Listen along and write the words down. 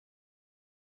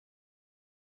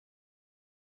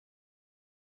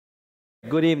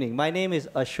Good evening. My name is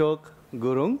Ashok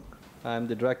Gurung. I'm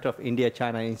the director of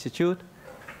India-China Institute,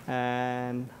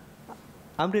 and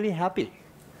I'm really happy.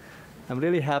 I'm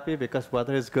really happy because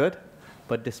weather is good,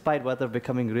 but despite weather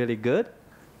becoming really good,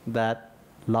 that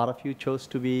a lot of you chose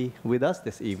to be with us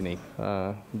this evening.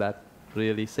 That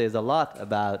really says a lot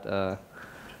about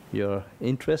your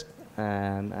interest,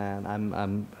 and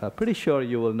I'm pretty sure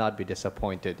you will not be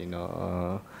disappointed,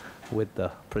 with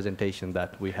the presentation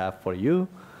that we have for you.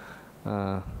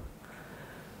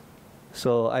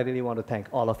 So I really want to thank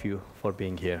all of you for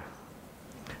being here.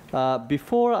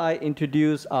 Before I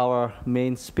introduce our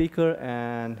main speaker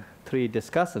and three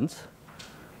discussants,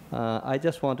 I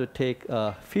just want to take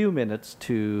a few minutes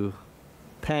to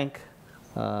thank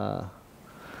a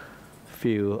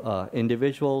few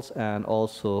individuals and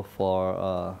also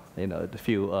for the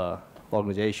few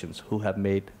organizations who have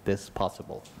made this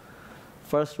possible.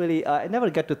 First, really, I never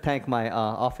get to thank my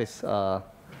office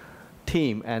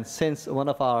team, and since one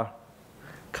of our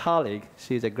colleagues,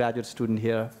 she's a graduate student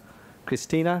here,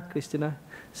 Christina,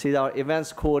 she's our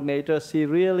events coordinator. She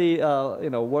really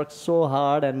works so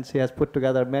hard, and she has put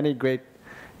together many great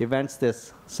events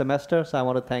this semester. So I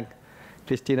want to thank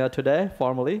Christina today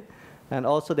formally. And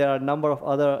also there are a number of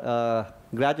other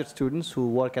graduate students who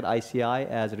work at ICI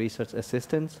as research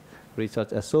assistants,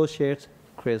 research associates,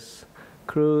 Chris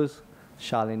Cruz,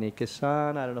 Shalini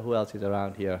Kishan, I don't know who else is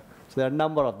around here. So there are a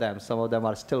number of them. Some of them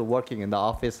are still working in the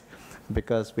office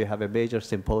because we have a major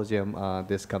symposium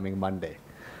this coming Monday.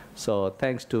 So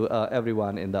thanks to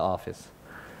everyone in the office.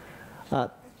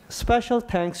 Special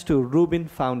thanks to Rubin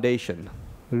Foundation.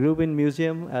 Rubin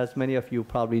Museum, as many of you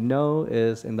probably know,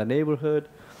 is in the neighborhood.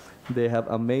 They have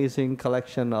amazing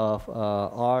collection of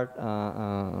art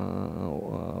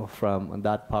from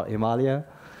that part, Himalaya.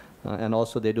 And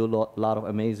also they do a lot of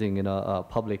amazing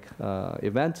public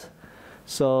events.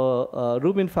 So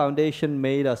Rubin Foundation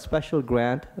made a special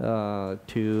grant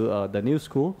to the new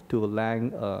school, to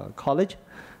Lang College,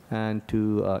 and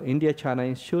to India-China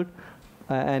Institute.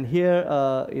 And here,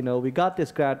 we got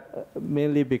this grant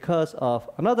mainly because of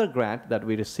another grant that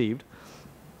we received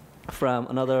from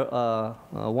another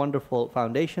wonderful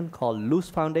foundation called Luce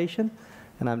Foundation.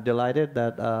 And I'm delighted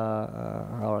that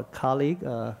our colleague,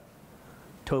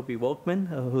 Toby Wokman,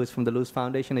 who is from the Luce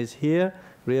Foundation, is here.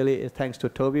 Really, thanks to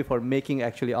Toby for making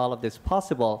actually all of this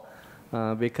possible,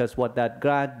 because what that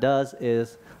grant does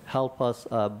is help us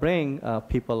bring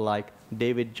people like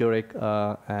David Zurick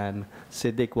and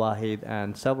Siddiq Wahid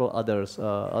and several others,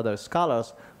 other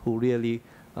scholars who really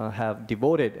have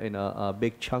devoted a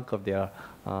big chunk of their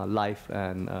life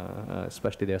and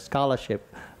especially their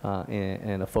scholarship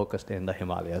and focused in the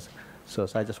Himalayas. So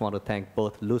I just want to thank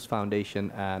both Luce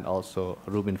Foundation and also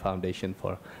Rubin Foundation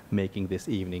for making this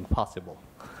evening possible.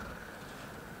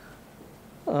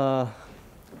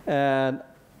 And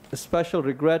a special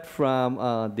regret from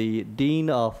the Dean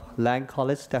of Lang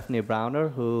College, Stephanie Browner,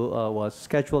 who was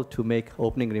scheduled to make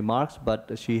opening remarks,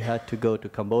 but she had to go to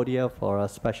Cambodia for a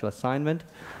special assignment.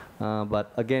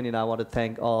 But again, I want to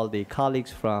thank all the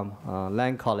colleagues from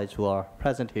Lang College who are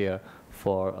present here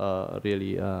for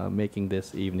really making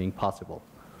this evening possible.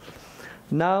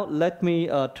 Now let me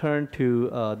turn to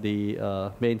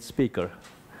the main speaker,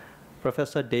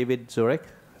 Professor David Zurick.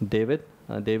 David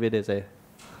is a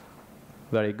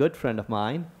very good friend of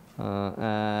mine,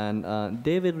 and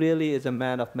David really is a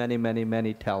man of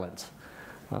many talents.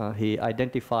 He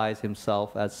identifies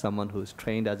himself as someone who's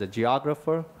trained as a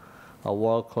geographer, a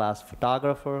world-class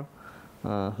photographer,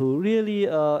 who really,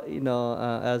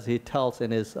 as he tells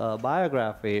in his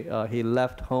biography, he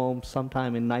left home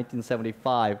sometime in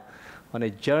 1975 on a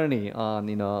journey on,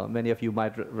 many of you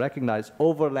might recognize,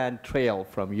 overland trail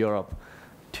from Europe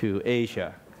to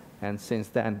Asia. And since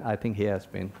then, I think he has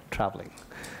been traveling.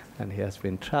 And he has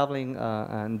been traveling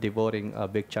and devoting a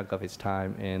big chunk of his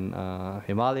time in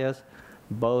Himalayas,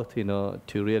 both to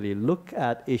really look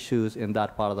at issues in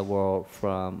that part of the world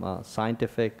from a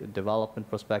scientific development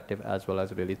perspective, as well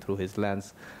as really through his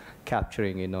lens,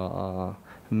 capturing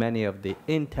many of the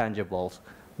intangibles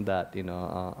that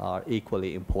are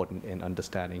equally important in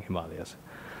understanding Himalayas.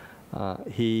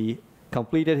 He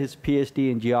completed his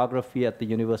PhD in geography at the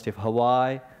University of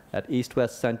Hawaii at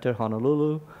East-West Center,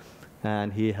 Honolulu,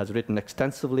 and he has written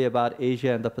extensively about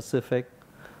Asia and the Pacific.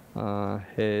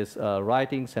 His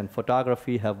writings and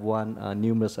photography have won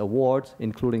numerous awards,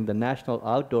 including the National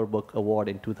Outdoor Book Award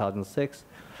in 2006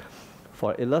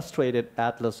 for Illustrated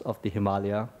Atlas of the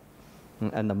Himalaya,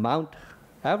 and the Mount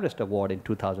Everest Award in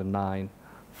 2009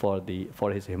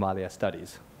 for his Himalaya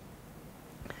studies.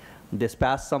 This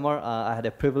past summer, I had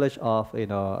a privilege of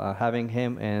having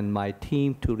him and my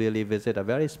team to really visit a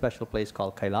very special place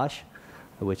called Kailash,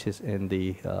 which is in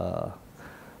the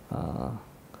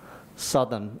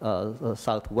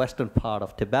southwestern part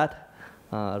of Tibet,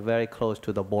 very close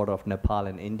to the border of Nepal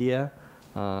and India.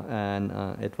 And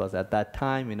it was at that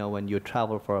time, when you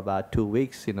travel for about 2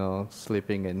 weeks,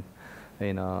 sleeping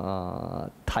in,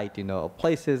 tight,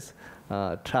 places,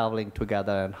 traveling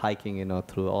together and hiking,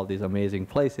 through all these amazing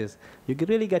places, you could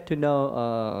really get to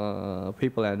know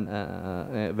people and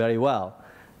very well.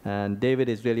 And David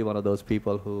is really one of those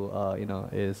people who,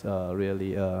 is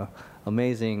really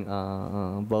amazing,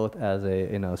 both as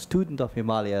a student of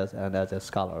Himalayas and as a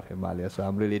scholar of Himalayas. So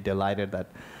I'm really delighted that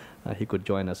he could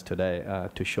join us today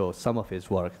to show some of his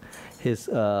work. His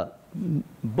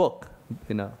book,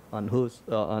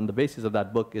 on the basis of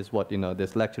that book is what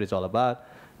this lecture is all about.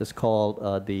 It's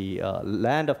called The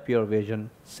Land of Pure Vision: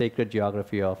 Sacred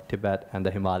Geography of Tibet and the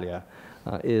Himalaya.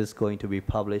 Is going to be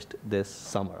published this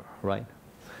summer, right?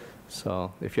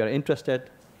 So if you're interested,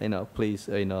 please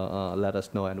let us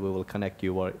know, and we will connect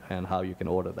you and how you can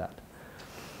order that.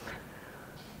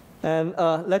 And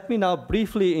let me now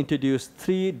briefly introduce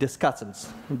 3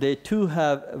 discussants. They too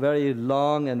have very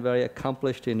long and very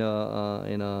accomplished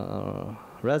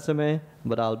resume,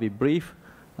 but I'll be brief.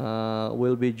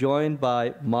 We'll be joined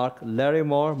by Mark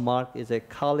Larrimore. Mark is a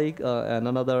colleague and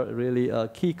another really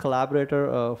key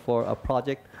collaborator for a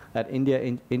project at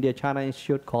India-China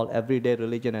Institute called Everyday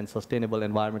Religion and Sustainable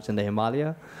Environments in the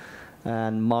Himalaya.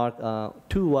 And Mark,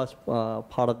 too, was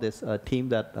part of this team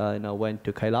that went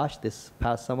to Kailash this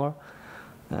past summer.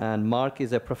 And Mark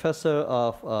is a professor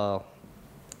of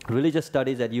religious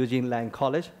studies at Eugene Lang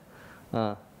College.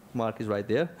 Mark is right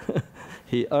there.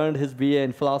 He earned his BA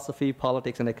in philosophy,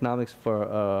 politics, and economics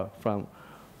from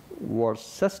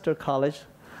Worcester College,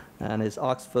 and his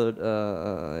Oxford,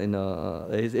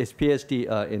 his PhD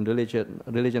in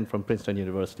religion from Princeton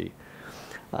University.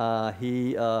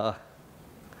 He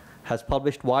has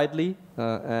published widely,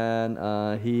 and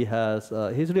he's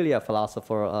really a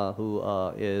philosopher who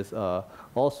is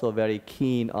also very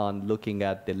keen on looking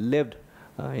at the lived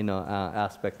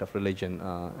aspect of religion,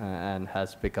 and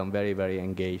has become very, very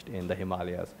engaged in the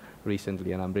Himalayas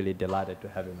recently, and I'm really delighted to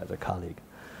have him as a colleague.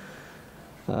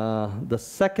 The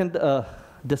second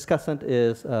discussant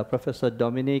is Professor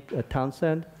Dominique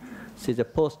Townsend. She's a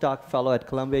postdoc fellow at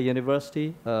Columbia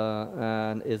University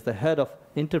and is the head of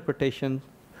interpretation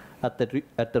at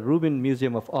the Rubin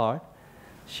Museum of Art.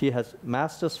 She has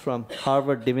master's from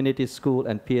Harvard Divinity School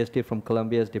and PhD from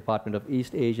Columbia's Department of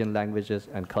East Asian Languages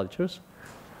and Cultures.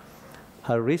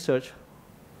 Her research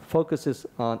focuses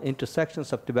on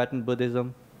intersections of Tibetan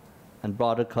Buddhism and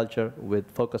broader culture with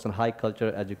focus on high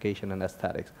culture, education, and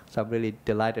aesthetics. So I'm really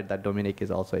delighted that Dominique is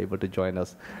also able to join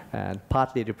us and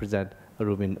partly represent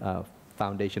Rubin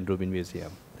Foundation Rubin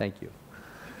Museum. Thank you.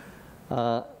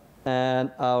 And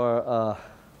our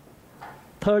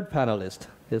third panelist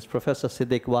is Professor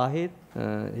Siddiq Wahid.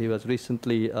 He was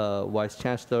recently Vice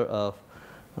Chancellor of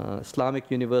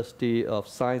Islamic University of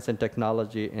Science and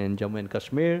Technology in Jammu and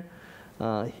Kashmir.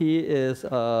 He is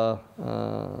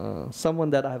someone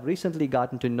that I've recently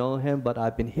gotten to know him, but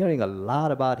I've been hearing a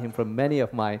lot about him from many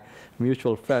of my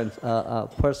mutual friends. A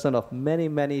person of many,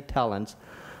 many talents.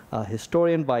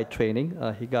 Historian by training.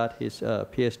 He got his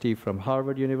PhD from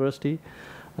Harvard University.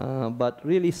 But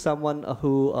really someone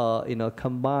who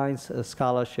combines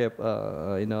scholarship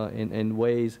in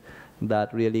ways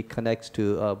that really connects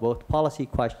to both policy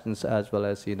questions as well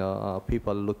as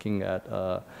people looking at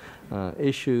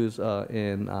issues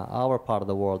in our part of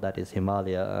the world, that is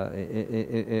Himalaya,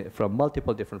 from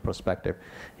multiple different perspectives.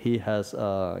 He has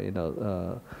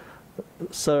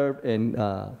served in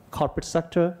corporate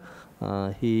sector.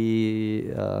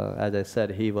 As I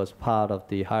said, he was part of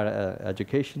the higher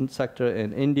education sector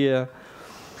in India.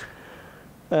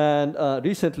 And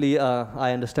recently,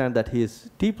 I understand that he is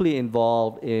deeply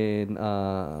involved in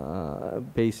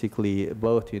basically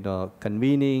both,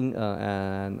 convening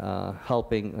and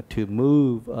helping to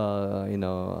move,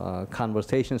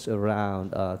 conversations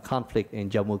around conflict in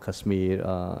Jammu Kashmir,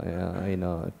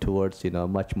 towards,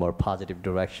 much more positive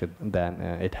direction than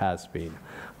it has been.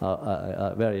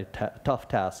 A very tough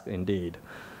task indeed.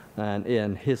 And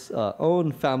in his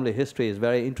own family history is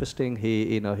very interesting.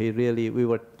 He really, we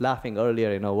were laughing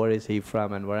earlier, where is he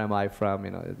from and where am I from?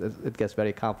 It gets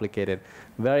very complicated.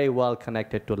 Very well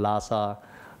connected to Lhasa,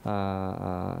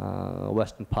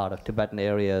 western part of Tibetan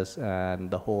areas,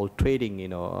 and the whole trading,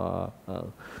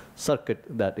 circuit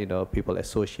that people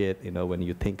associate, when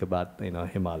you think about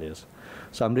Himalayas.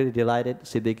 So I'm really delighted.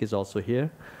 Siddiq is also here.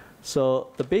 So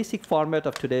the basic format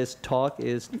of today's talk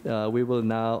is we will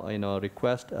now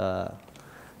request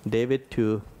David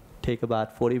to take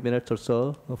about 40 minutes or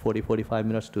so, or 45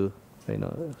 minutes to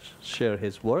share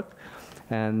his work.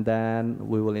 And then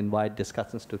we will invite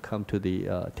discussants to come to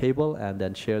the table and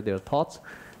then share their thoughts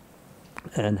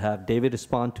and have David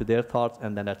respond to their thoughts.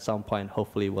 And then at some point,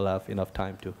 hopefully, we'll have enough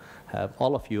time to have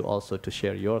all of you also to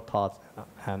share your thoughts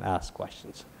and ask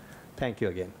questions. Thank you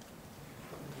again.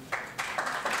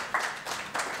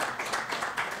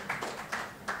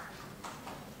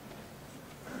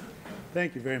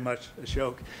 Thank you very much,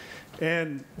 Ashok.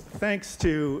 And thanks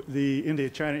to the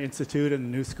India-China Institute and the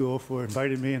New School for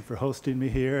inviting me and for hosting me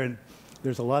here. And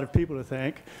there's a lot of people to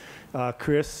thank.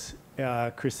 Chris,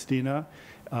 Christina,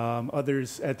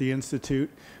 others at the Institute,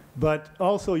 but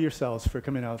also yourselves for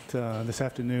coming out this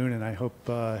afternoon. And I hope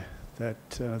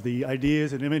that the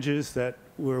ideas and images that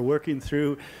we're working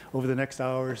through over the next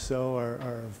hour or so are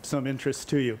of some interest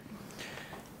to you.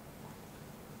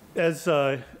 As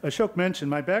Ashok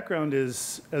mentioned, my background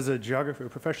is as a geographer,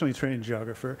 professionally trained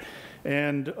geographer,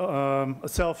 and a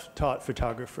self-taught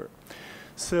photographer.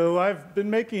 So I've been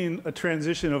making a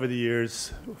transition over the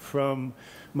years from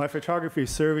my photography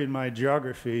serving my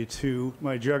geography to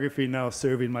my geography now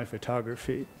serving my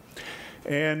photography.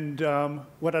 And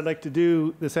what I'd like to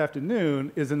do this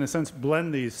afternoon is, in a sense,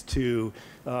 blend these two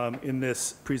in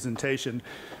this presentation.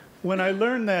 When I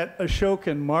learned that Ashok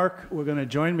and Mark were going to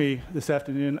join me this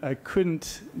afternoon, I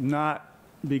couldn't not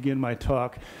begin my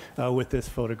talk with this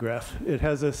photograph. It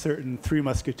has a certain Three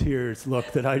Musketeers look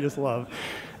that I just love.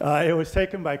 It was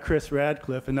taken by Chris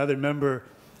Radcliffe, another member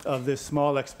of this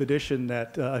small expedition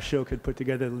that Ashok had put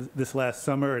together this last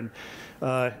summer. And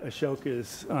Ashok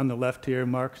is on the left here,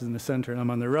 Mark is in the center, and I'm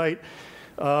on the right.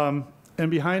 And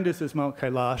behind us is Mount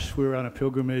Kailash. We were on a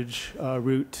pilgrimage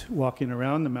route walking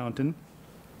around the mountain.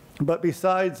 But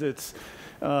besides its,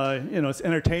 its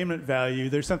entertainment value,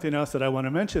 there's something else that I want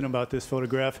to mention about this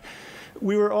photograph.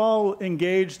 We were all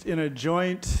engaged in a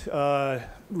joint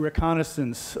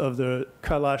reconnaissance of the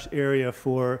Kailash area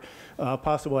for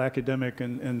possible academic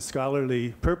and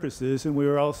scholarly purposes, and we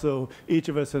were also, each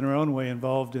of us in our own way,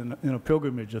 involved in a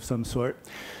pilgrimage of some sort.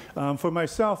 For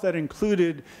myself, that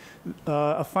included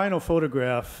a final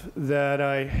photograph that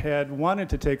I had wanted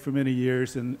to take for many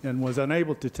years and was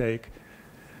unable to take.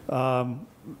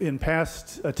 In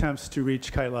past attempts to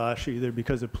reach Kailash, either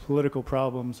because of political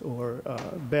problems or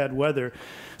bad weather.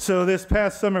 So this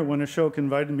past summer, when Ashok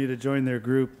invited me to join their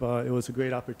group, it was a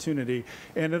great opportunity.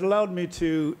 And it allowed me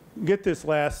to get this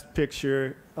last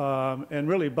picture and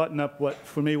really button up what,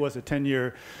 for me, was a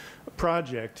 10-year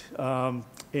project.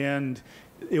 And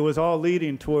it was all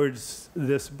leading towards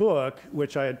this book,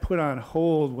 which I had put on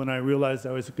hold when I realized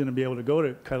I was going to be able to go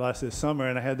to Kailash this summer.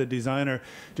 And I had the designer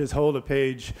just hold a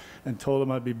page and told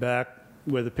him I'd be back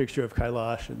with a picture of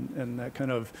Kailash. And that kind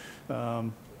of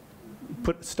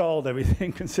stalled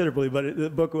everything considerably. But the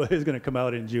book is going to come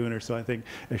out in June or so. I think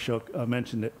Ashok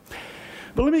mentioned it.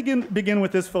 But let me begin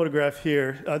with this photograph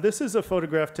here. This is a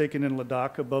photograph taken in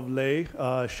Ladakh above Leh,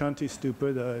 Shanti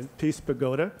Stupa, the Peace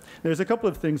Pagoda. There's a couple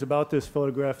of things about this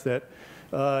photograph that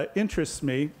interests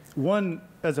me. One,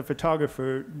 as a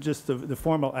photographer, just the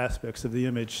formal aspects of the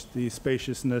image, the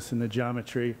spaciousness and the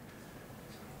geometry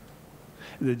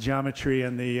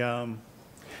and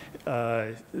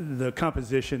the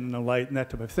composition and the light and that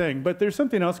type of thing. But there's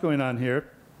something else going on here.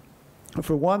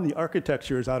 For one, the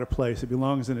architecture is out of place. It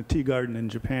belongs in a tea garden in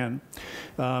Japan.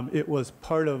 It was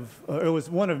it was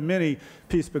one of many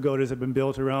peace pagodas that have been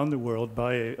built around the world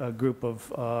by a group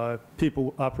of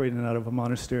people operating out of a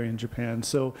monastery in Japan.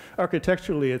 So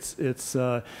architecturally,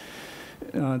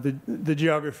 the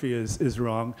geography is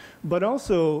wrong. But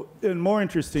also, and more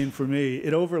interesting for me,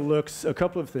 it overlooks a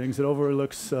couple of things. It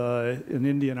overlooks an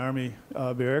Indian Army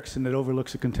barracks, and it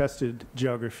overlooks a contested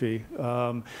geography.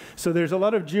 So there's a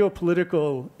lot of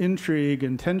geopolitical intrigue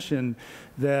and tension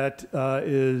that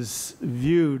is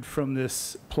viewed from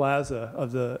this plaza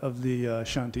of the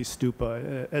Shanti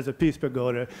Stupa. As a peace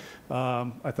pagoda,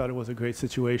 I thought it was a great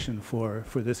situation for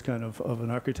this kind of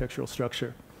an architectural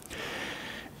structure.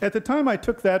 At the time I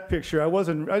took that picture,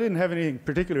 I didn't have anything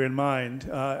particular in mind.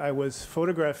 I was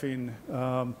photographing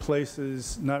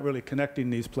places, not really connecting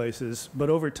these places.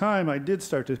 But over time, I did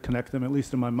start to connect them, at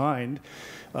least in my mind,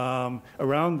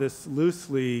 around this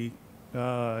loosely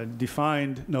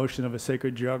defined notion of a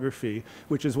sacred geography,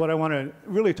 which is what I want to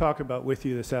really talk about with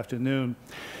you this afternoon.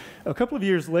 A couple of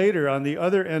years later, on the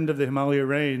other end of the Himalaya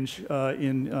range,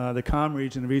 in the Kham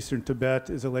region of eastern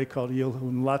Tibet, is a lake called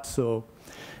Yilhun Latso,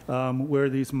 where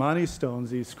these mani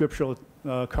stones, these scriptural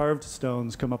carved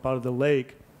stones, come up out of the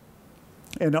lake.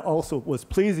 And it also was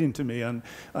pleasing to me on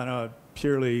a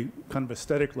purely kind of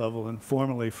aesthetic level, and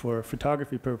formally for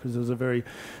photography purposes, a very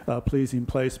pleasing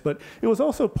place. But it was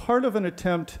also part of an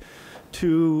attempt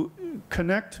to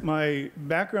connect my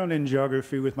background in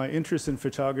geography with my interest in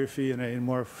photography in a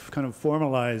more kind of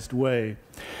formalized way.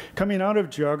 Coming out of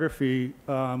geography,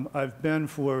 I've been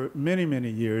for many, many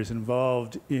years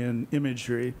involved in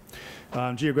imagery,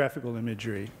 geographical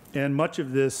imagery. And much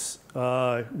of this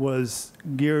was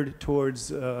geared towards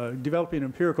developing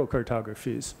empirical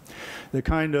cartographies, the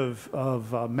kind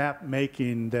of map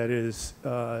making that is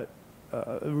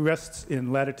rests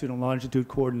in latitude and longitude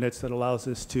coordinates that allows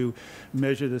us to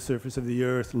measure the surface of the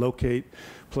Earth, locate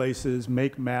places,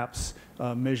 make maps,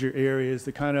 measure areas,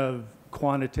 the kind of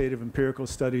quantitative empirical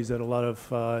studies that a lot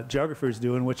of geographers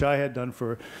do, and which I had done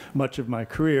for much of my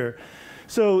career.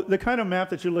 So the kind of map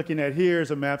that you're looking at here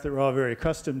is a map that we're all very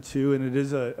accustomed to, and it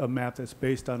is a map that's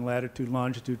based on latitude,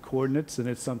 longitude coordinates, and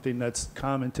it's something that's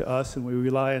common to us, and we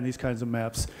rely on these kinds of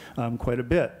maps quite a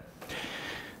bit.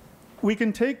 We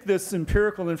can take this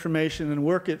empirical information and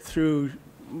work it through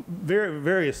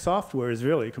various softwares,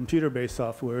 really, computer-based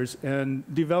softwares, and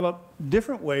develop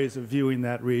different ways of viewing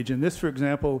that region. This, for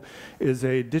example, is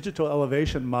a digital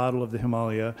elevation model of the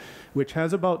Himalaya, which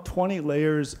has about 20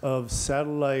 layers of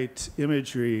satellite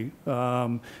imagery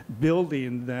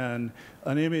building then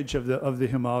an image of the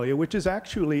Himalaya, which is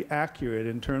actually accurate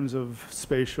in terms of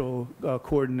spatial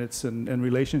coordinates and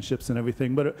relationships and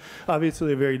everything, but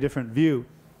obviously a very different view.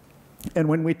 And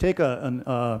when we take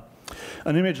an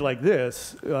image like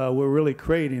this, we're really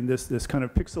creating this kind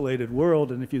of pixelated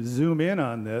world, and if you zoom in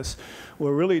on this,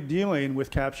 we're really dealing with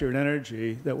captured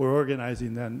energy that we're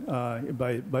organizing then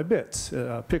by bits,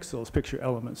 pixels, picture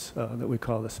elements that we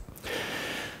call this.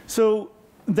 So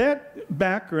that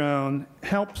background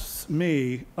helps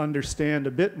me understand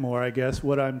a bit more, I guess,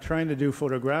 what I'm trying to do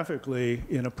photographically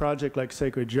in a project like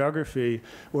Sacred Geography,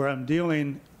 where I'm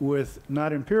dealing with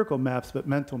not empirical maps, but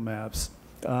mental maps.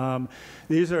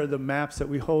 These are the maps that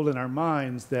we hold in our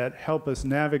minds that help us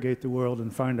navigate the world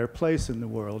and find our place in the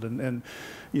world. And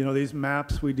you know, these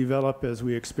maps we develop as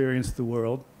we experience the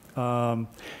world.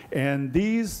 And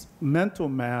these mental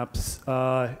maps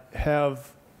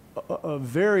have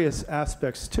various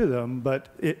aspects to them, but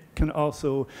it can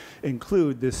also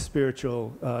include this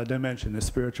spiritual dimension, this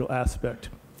spiritual aspect.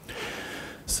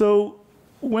 So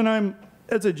when I'm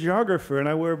as a geographer, and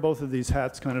I wear both of these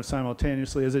hats kind of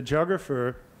simultaneously, as a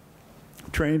geographer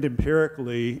trained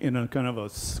empirically in a kind of a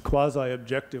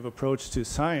quasi-objective approach to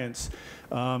science,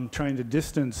 trying to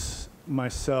distance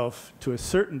myself to a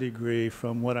certain degree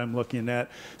from what I'm looking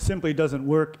at simply doesn't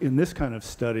work in this kind of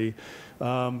study.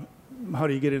 How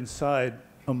do you get inside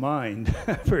a mind,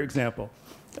 for example?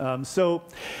 So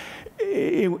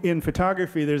in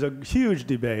photography, there's a huge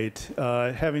debate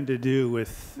having to do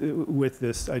with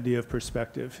this idea of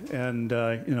perspective and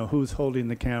you know, who's holding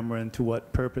the camera and to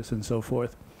what purpose and so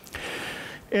forth.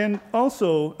 And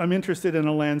also, I'm interested in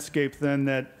a landscape then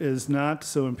that is not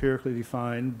so empirically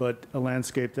defined, but a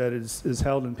landscape that is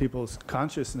held in people's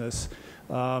consciousness,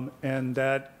 and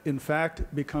that in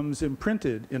fact becomes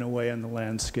imprinted in a way in the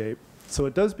landscape. So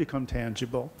it does become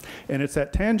tangible. And it's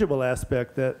that tangible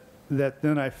aspect that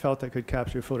then I felt I could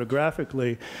capture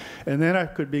photographically. And then I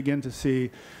could begin to see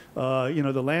you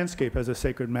know, the landscape as a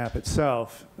sacred map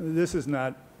itself. This is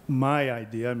not my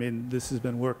idea. I mean, this has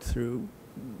been worked through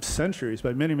centuries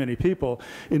by many, many people.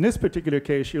 In this particular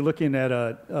case, you're looking at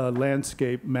a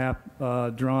landscape map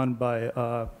drawn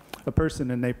by a person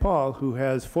in Nepal who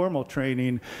has formal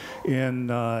training in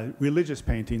religious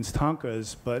paintings,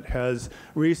 tankas, but has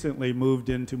recently moved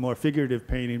into more figurative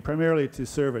painting, primarily to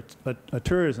serve a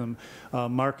tourism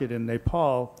market in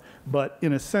Nepal, but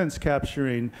in a sense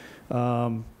capturing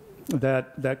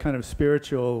that kind of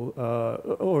spiritual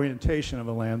orientation of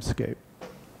a landscape.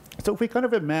 So if we kind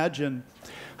of imagine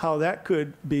how that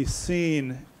could be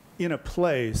seen in a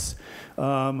place,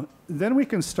 then we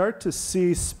can start to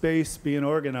see space being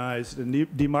organized and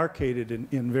demarcated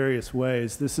in various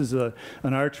ways. This is an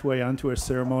archway onto a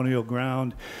ceremonial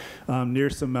ground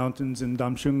near some mountains in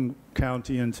Damchung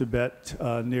County in Tibet,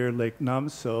 near Lake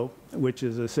Namso, which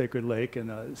is a sacred lake and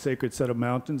a sacred set of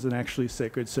mountains and actually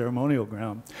sacred ceremonial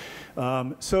ground.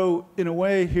 So in a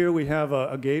way, here we have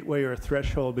a gateway or a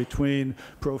threshold between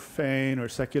profane or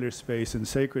secular space and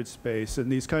sacred space,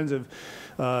 and these kinds of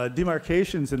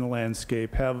demarcations in the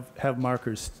landscape have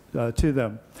markers to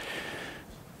them.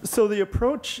 So the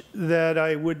approach that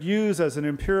I would use as an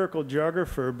empirical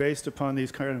geographer based upon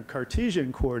these kind of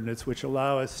Cartesian coordinates, which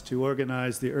allow us to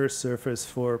organize the Earth's surface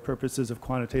for purposes of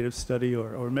quantitative study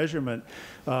or measurement,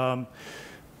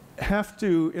 have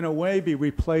to, in a way, be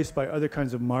replaced by other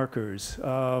kinds of markers,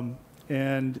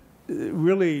 and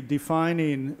really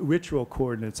defining ritual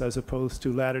coordinates as opposed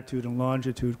to latitude and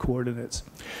longitude coordinates.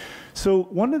 So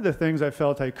one of the things I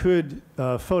felt I could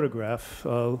photograph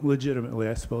legitimately,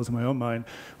 I suppose, in my own mind,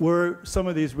 were some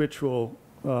of these ritual,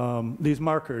 these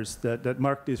markers that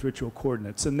mark these ritual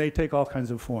coordinates. And they take all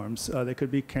kinds of forms. They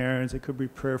could be cairns, they could be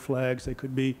prayer flags, they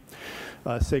could be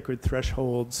sacred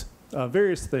thresholds,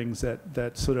 various things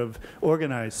that sort of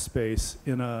organize space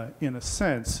in a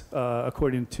sense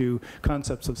according to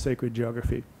concepts of sacred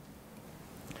geography.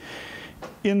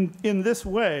 In this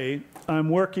way, I'm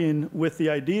working with the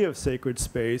idea of sacred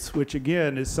space, which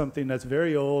again is something that's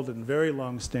very old and very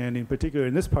long-standing, particularly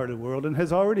in this part of the world, and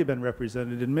has already been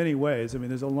represented in many ways. I mean,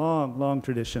 there's a long, long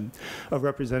tradition of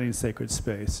representing sacred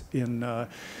space in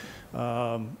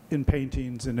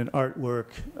paintings and in artwork,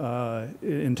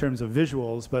 in terms of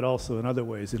visuals, but also in other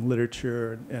ways, in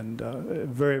literature and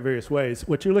various ways.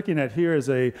 What you're looking at here is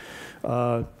a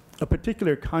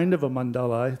particular kind of a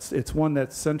mandala. It's one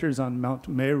that centers on Mount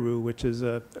Meru, which is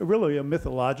really a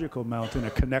mythological mountain, a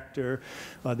connector,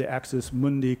 the axis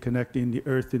mundi connecting the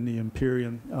earth and the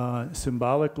empyrean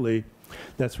symbolically.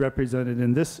 That's represented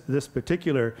in this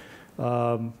particular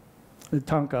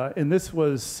tanka. And this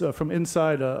was from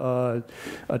inside a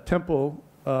temple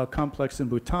complex in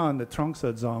Bhutan, the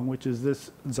Trongsa Dzong, which is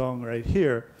this dzong right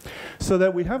here. So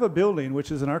that we have a building, which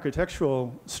is an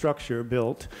architectural structure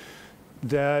built,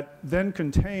 that then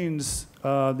contains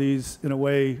these, in a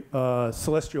way,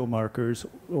 celestial markers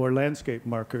or landscape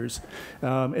markers.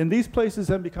 And these places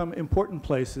then become important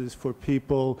places for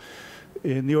people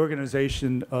in the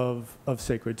organization of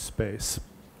sacred space.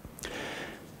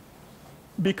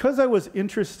 Because I was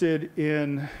interested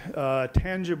in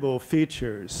tangible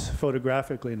features,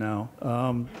 photographically now,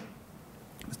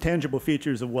 tangible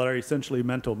features of what are essentially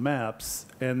mental maps,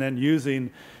 and then using,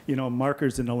 you know,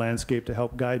 markers in the landscape to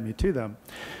help guide me to them.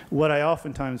 What I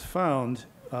oftentimes found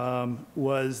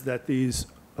was that these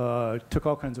took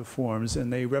all kinds of forms,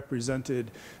 and they represented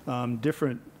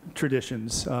different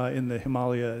traditions in the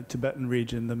Himalaya Tibetan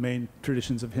region, the main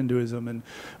traditions of Hinduism and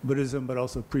Buddhism, but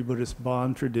also pre-Buddhist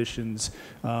Bon traditions,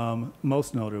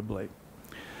 most notably.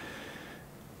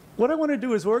 What I want to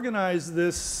do is organize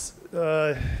this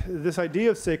this idea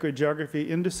of sacred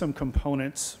geography into some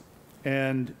components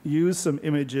and use some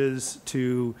images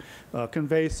to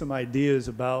convey some ideas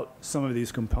about some of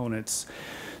these components.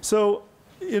 So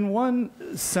in one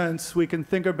sense, we can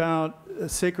think about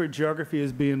sacred geography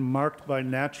as being marked by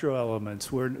natural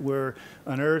elements, where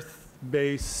an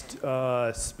earth-based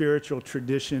spiritual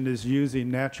tradition is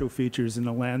using natural features in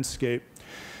the landscape,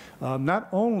 not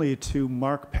only to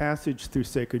mark passage through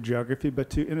sacred geography,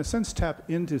 but to, in a sense, tap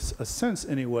into a sense,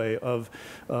 anyway, of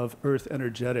earth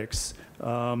energetics.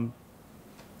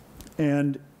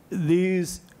 And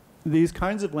these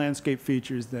kinds of landscape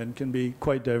features then can be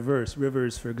quite diverse.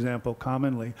 Rivers, for example,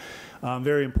 commonly.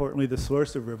 Very importantly, the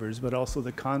source of rivers, but also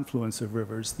the confluence of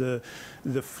rivers, the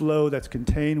flow that's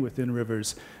contained within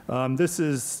rivers. This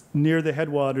is near the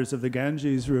headwaters of the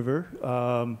Ganges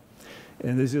River.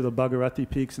 And these are the Bhagirathi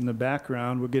peaks in the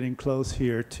background. We're getting close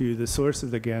here to the source of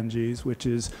the Ganges, which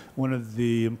is one of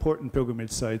the important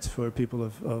pilgrimage sites for people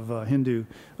of Hindu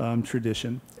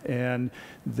tradition. And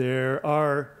there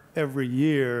are, every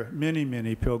year, many,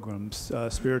 many pilgrims,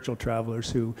 spiritual travelers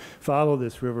who follow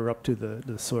this river up to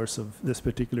the source of this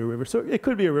particular river. So it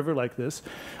could be a river like this.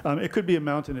 It could be a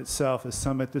mountain itself, a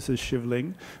summit. This is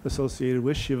Shivling, associated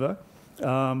with Shiva.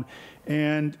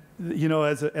 And you know,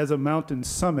 as a mountain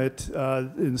summit,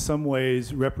 in some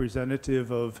ways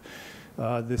representative of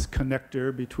this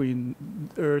connector between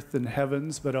earth and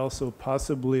heavens, but also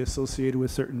possibly associated with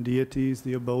certain deities,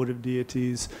 the abode of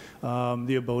deities,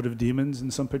 the abode of demons in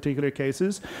some particular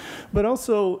cases, but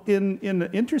also in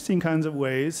interesting kinds of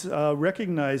ways,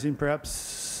 recognizing perhaps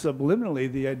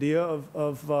subliminally the idea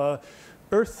of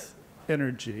earth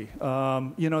energy.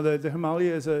 You know, the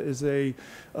Himalaya is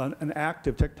an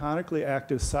active, tectonically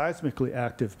active, seismically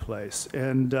active place.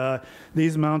 And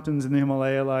these mountains in the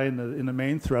Himalaya lie in the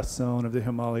main thrust zone of the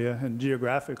Himalaya. And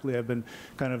geographically, I've been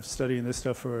kind of studying this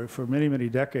stuff for many, many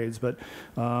decades. But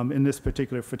in this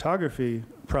particular photography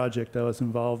project I was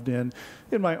involved in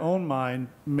my own mind,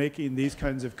 making these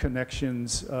kinds of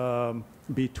connections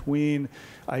between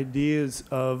ideas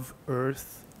of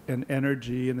Earth and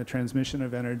energy and the transmission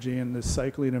of energy and the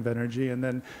cycling of energy, and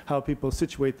then how people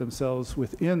situate themselves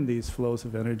within these flows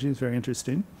of energy is very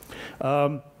interesting.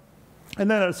 And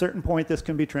then at a certain point, this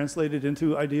can be translated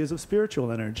into ideas of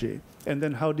spiritual energy. And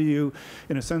then how do you,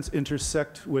 in a sense,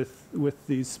 intersect with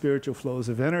these spiritual flows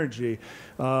of energy?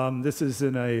 This is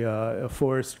in a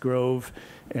forest grove.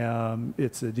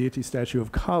 It's a deity statue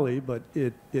of Kali, but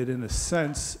it in a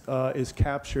sense, is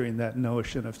capturing that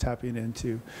notion of tapping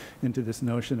into this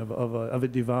notion of a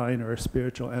divine or a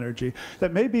spiritual energy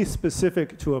that may be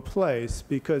specific to a place,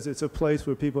 because it's a place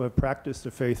where people have practiced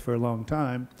the faith for a long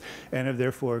time and have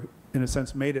therefore, in a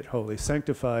sense, made it holy,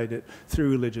 sanctified it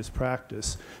through religious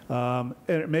practice. And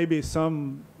it may be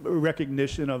some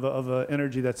recognition of an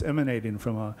energy that's emanating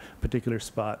from a particular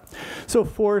spot. So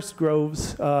forest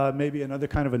groves may be another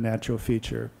kind of a natural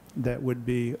feature that would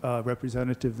be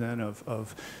representative then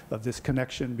of this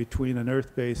connection between an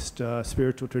earth-based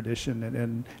spiritual tradition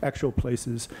and actual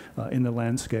places in the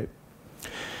landscape.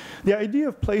 The idea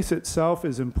of place itself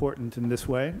is important in this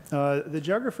way. The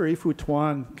geographer Yifu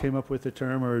Tuan came up with the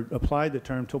term, or applied the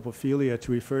term topophilia,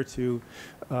 to refer to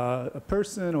a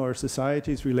person or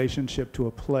society's relationship to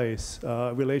a place,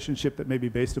 a relationship that may be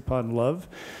based upon love,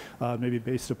 maybe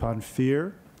based upon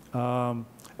fear,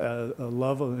 a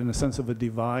love in the sense of a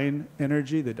divine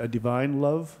energy, a divine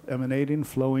love emanating,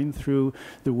 flowing through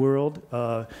the world,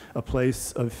 a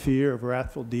place of fear of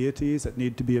wrathful deities that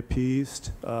need to be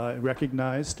appeased,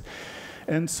 recognized.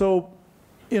 And so,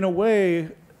 in a way,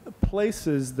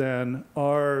 places then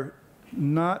are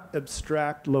not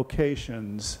abstract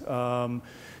locations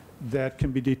that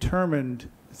can be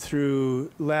determined through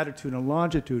latitude and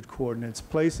longitude coordinates.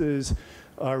 Places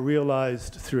are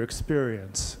realized through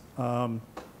experience.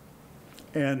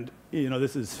 And, you know,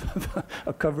 this is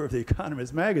a cover of The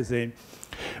Economist magazine,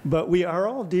 but we are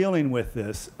all dealing with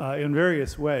this in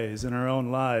various ways in our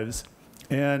own lives.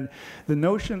 And the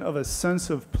notion of a sense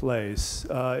of place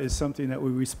is something that we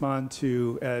respond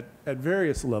to at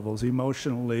various levels,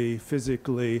 emotionally,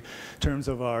 physically, in terms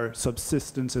of our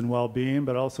subsistence and well-being,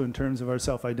 but also in terms of our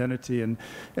self-identity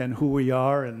and who we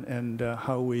are and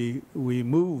how we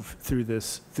move through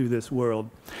this world.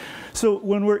 So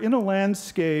when we're in a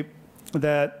landscape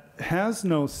that has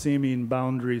no seeming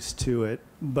boundaries to it,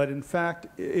 but in fact,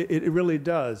 it really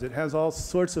does. It has all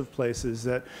sorts of places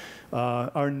that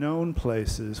are known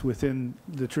places within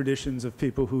the traditions of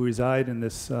people who reside in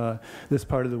this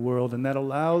part of the world, and that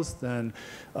allows then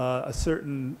a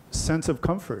certain sense of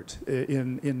comfort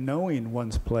in knowing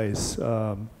one's place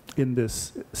in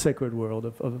this sacred world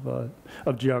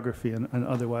of geography and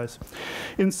otherwise.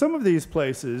 In some of these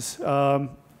places,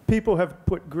 people have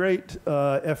put great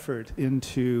effort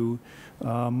into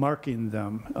marking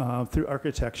them through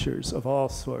architectures of all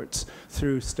sorts,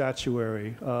 through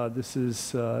statuary. This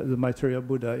is the Maitreya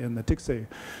Buddha in the Tikse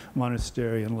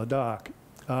Monastery in Ladakh.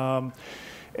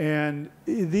 And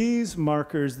these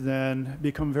markers then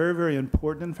become very, very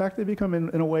important. In fact, they become,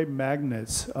 in a way,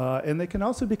 magnets. And they can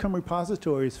also become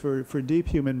repositories for deep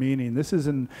human meaning. This is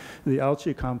in the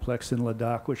Alchi complex in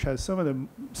Ladakh, which has some of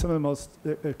the most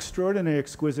extraordinary,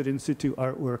 exquisite in situ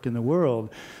artwork in the world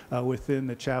within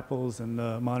the chapels and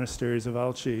the monasteries of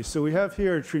Alchi. So we have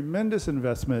here a tremendous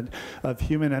investment of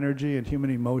human energy and human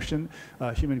emotion,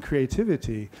 human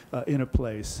creativity in a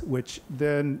place, which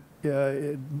then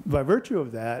by virtue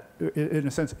of that, in a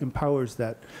sense, empowers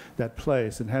that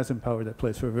place and has empowered that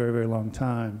place for a very, very long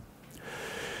time.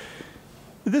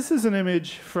 This is an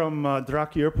image from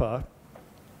Drakyurpa,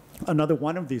 another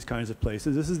one of these kinds of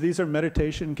places. These are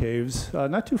meditation caves,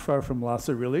 not too far from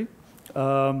Lhasa, really.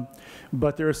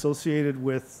 But they're associated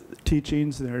with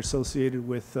teachings, they're associated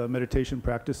with meditation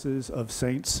practices of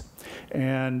saints,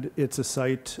 and it's a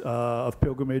site of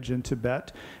pilgrimage in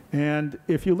Tibet. And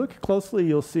if you look closely,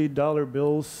 you'll see dollar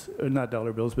bills, not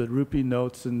dollar bills, but rupee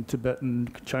notes and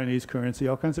Tibetan Chinese currency,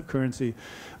 all kinds of currency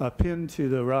pinned to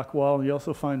the rock wall. And you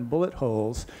also find bullet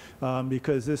holes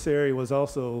because this area was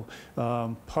also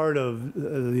part of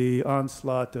the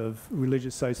onslaught of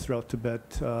religious sites throughout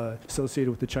Tibet associated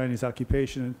with the Chinese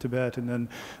occupation in Tibet and then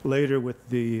later with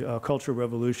the Cultural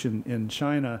Revolution in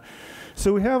China.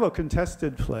 So we have a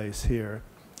contested place here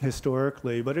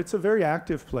historically, but it's a very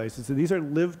active place. These are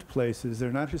lived places.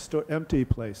 They're not empty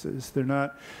places. They're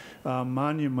not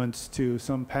monuments to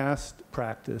some past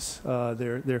practice.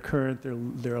 They're current,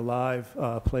 they're alive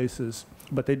places,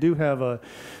 but they do have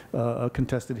a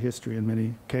contested history in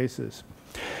many cases.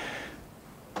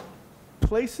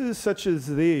 Places such as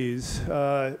these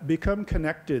become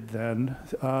connected then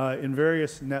in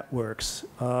various networks.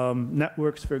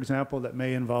 Networks, for example, that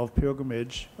may involve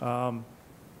pilgrimage,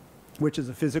 which is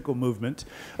a physical movement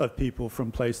of people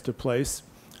from place to place.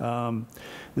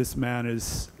 This man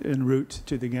is en route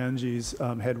to the Ganges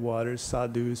headwaters,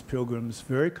 sadhus, pilgrims,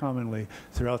 very commonly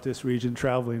throughout this region,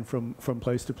 traveling from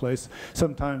place to place,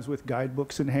 sometimes with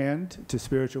guidebooks in hand to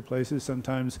spiritual places,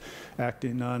 sometimes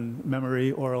acting on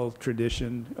memory, oral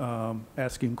tradition,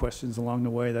 asking questions along the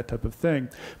way, that type of thing.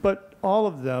 But all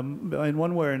of them, in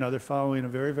one way or another, following a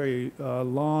very, very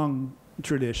long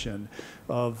tradition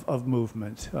of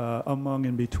movement among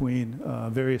and between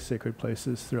various sacred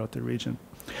places throughout the region.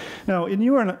 Now,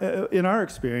 in our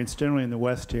experience, generally in the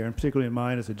West here, and particularly in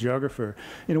mine as a geographer,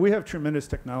 we have tremendous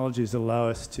technologies that allow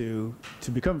us to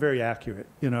become very accurate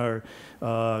in our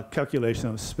calculation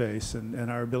of space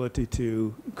and our ability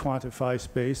to quantify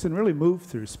space and really move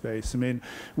through space. I mean,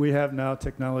 we have now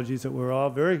technologies that we're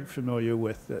all very familiar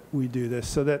with that we do this,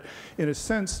 so that in a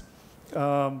sense,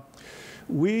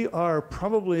 we are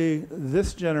probably,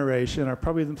 this generation, are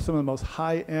probably some of the most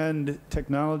high-end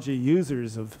technology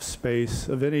users of space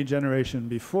of any generation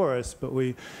before us, but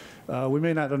we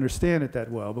may not understand it that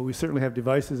well, but we certainly have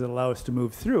devices that allow us to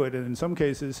move through it, and in some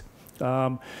cases,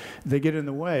 they get in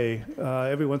the way.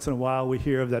 Every once in a while, we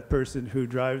hear of that person who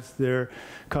drives their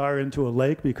car into a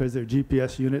lake because their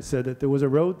GPS unit said that there was a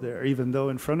road there, even though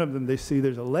in front of them they see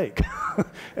there's a lake.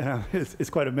 And it's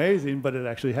quite amazing, but it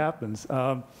actually happens.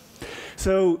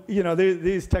 So,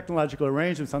 these technological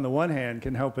arrangements, on the one hand,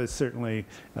 can help us certainly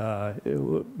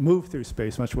move through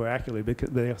space much more accurately, because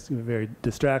they also be very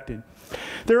distracting.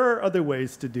 There are other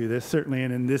ways to do this, certainly,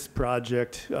 and in this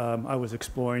project, I was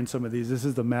exploring some of these. This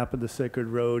is the map of the Sacred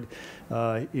Road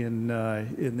in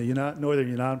the northern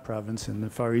Yunnan province, in the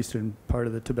far eastern part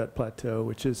of the Tibet Plateau,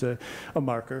 which is a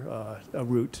marker, a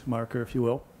route marker, if you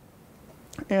will.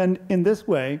 And in this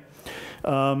way,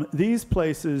 these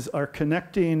places are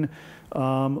connecting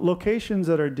locations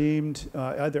that are deemed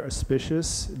either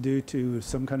auspicious due to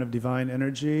some kind of divine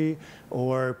energy,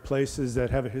 or places that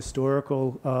have a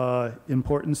historical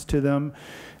importance to them.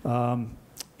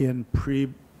 In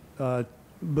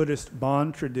Buddhist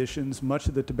Bon traditions, much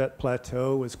of the Tibet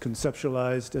Plateau was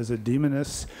conceptualized as a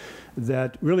demoness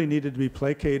that really needed to be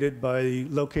placated by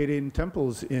locating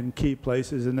temples in key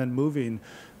places and then moving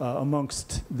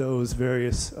amongst those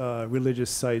various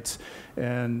religious sites.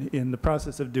 And in the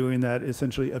process of doing that,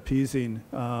 essentially appeasing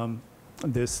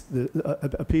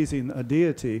appeasing a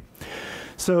deity.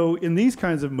 So in these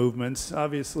kinds of movements,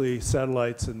 obviously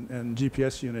satellites and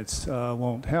GPS units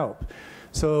won't help.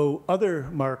 So other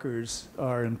markers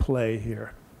are in play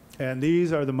here. And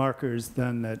these are the markers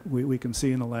then that we can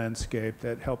see in the landscape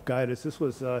that help guide us. This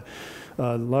was a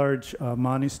large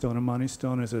mani stone. A mani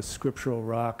stone is a scriptural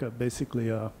rock, basically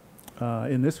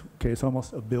in this case,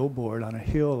 almost a billboard on a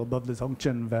hill above the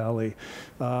Zhongchen Valley,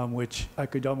 which I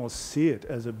could almost see it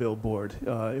as a billboard.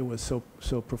 It was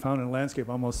so profound in the landscape,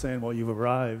 almost saying, well, you've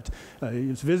arrived.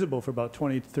 It's visible for about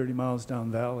 20 to 30 miles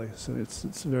down valley, so it's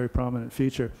a very prominent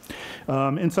feature.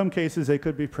 In some cases, they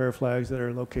could be prayer flags that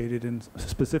are located in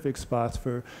specific spots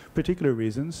for particular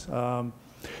reasons.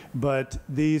 But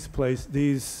these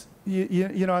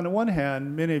on the one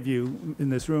hand, many of you in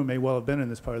this room may well have been in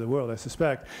this part of the world, I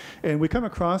suspect, and we come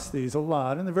across these a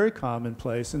lot, and they're very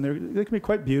commonplace, and they can be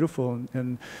quite beautiful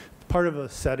and part of a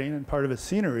setting and part of a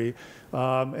scenery,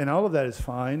 and all of that is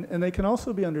fine, and they can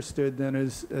also be understood then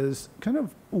as kind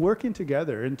of working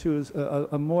together into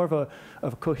a more of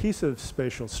a cohesive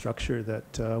spatial structure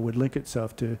that would link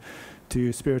itself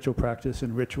to spiritual practice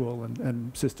and ritual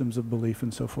and systems of belief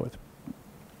and so forth.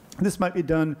 This might be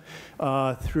done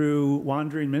through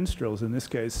wandering minstrels, in this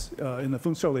case, in the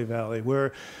Phuntsholei Valley,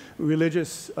 where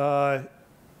religious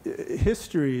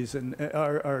histories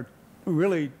are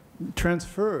really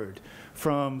transferred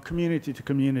from community to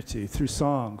community through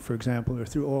song, for example, or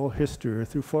through oral history, or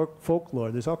through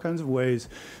folklore. There's all kinds of ways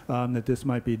that this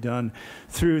might be done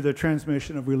through the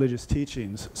transmission of religious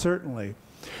teachings, certainly.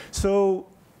 So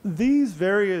these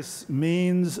various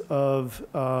means of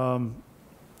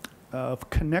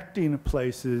connecting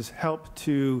places help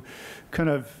to kind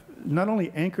of not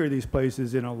only anchor these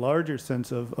places in a larger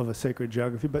sense of a sacred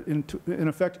geography, but in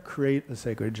effect create a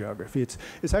sacred geography.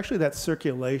 It's actually that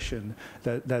circulation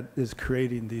that is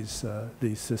creating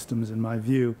these systems, in my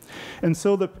view. And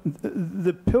so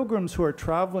the pilgrims who are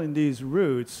traveling these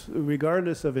routes,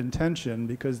 regardless of intention,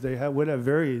 because they would have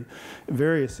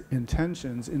various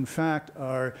intentions, in fact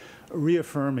are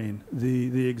reaffirming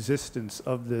the existence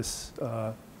of this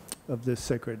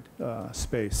sacred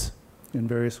space. in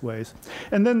various ways.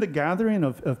 And then the gathering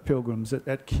of pilgrims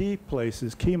at key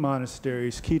places, key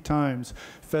monasteries, key times,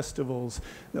 festivals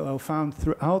found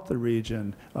throughout the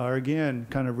region are again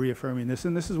kind of reaffirming this.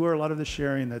 And this is where a lot of the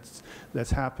sharing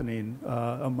that's happening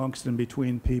amongst and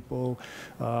between people.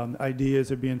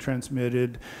 Ideas are being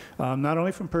transmitted, not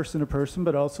only from person to person,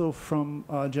 but also from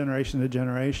generation to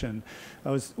generation.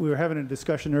 We were having a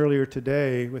discussion earlier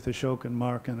today with Ashok and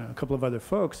Mark and a couple of other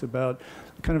folks about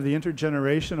kind of the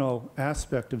intergenerational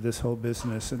aspect of this whole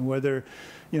business, and whether,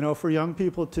 you know, for young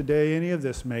people today, any of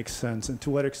this makes sense, and to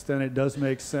what extent it does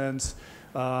make sense,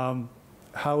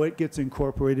 how it gets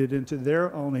incorporated into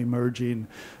their own emerging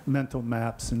mental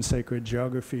maps and sacred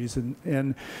geographies.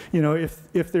 And you know,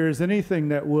 if there is anything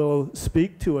that will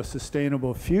speak to a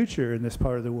sustainable future in this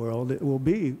part of the world, it will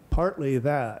be partly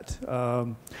that.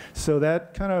 So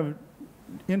that kind of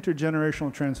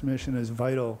intergenerational transmission is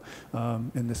vital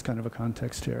in this kind of a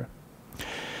context here.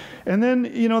 And then,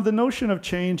 you know, the notion of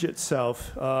change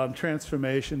itself,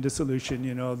 transformation, dissolution,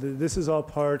 you know, this is all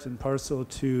part and parcel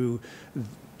to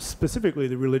specifically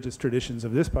the religious traditions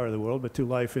of this part of the world, but to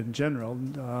life in general.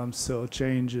 So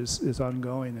change is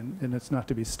ongoing, and it's not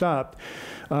to be stopped.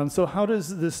 So how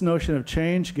does this notion of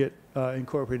change get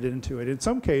incorporated into it? In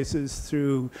some cases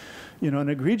through, you know, an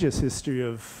egregious history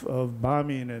of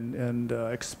bombing and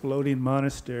exploding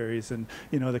monasteries, and,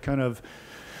 you know, the kind of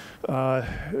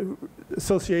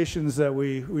associations that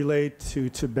we relate to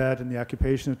Tibet and the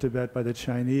occupation of Tibet by the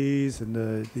Chinese, and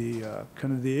the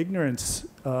kind of the ignorance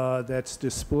that's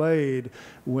displayed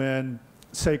when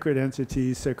sacred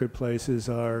entities, sacred places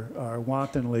are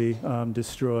wantonly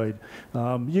destroyed.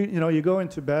 You know, you go in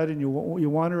Tibet and you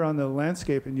wander on the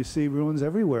landscape and you see ruins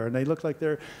everywhere, and they look like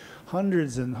they're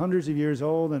hundreds and hundreds of years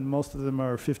old, and most of them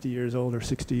are 50 years old or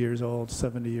 60 years old,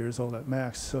 70 years old at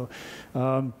max. So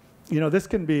you know, this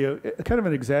can be a kind of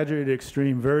an exaggerated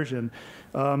extreme version.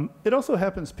 It also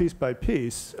happens piece by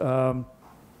piece.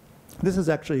 This is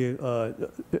actually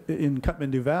in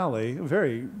Kathmandu Valley,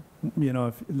 very, you know,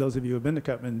 if those of you who have been to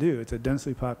Kathmandu, it's a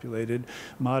densely populated,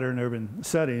 modern urban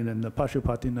setting, and the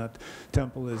Pashupatinath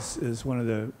temple is one of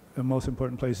the most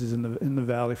important places in the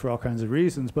valley for all kinds of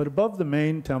reasons. But above the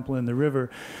main temple in the river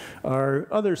are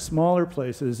other smaller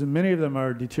places, and many of them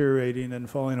are deteriorating and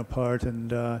falling apart,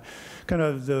 and kind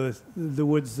of the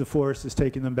woods, the forest is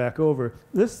taking them back over.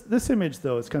 This image,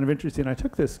 though, is kind of interesting. I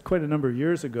took this quite a number of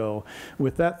years ago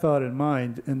with that thought in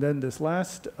mind, and then this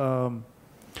last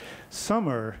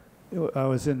summer, I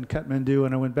was in Kathmandu,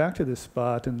 and I went back to this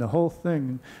spot, and the whole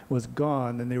thing was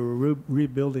gone, and they were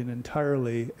rebuilding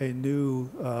entirely a new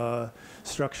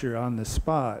structure on the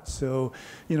spot. So,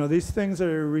 you know, these things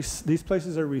these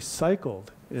places are recycled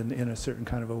in a certain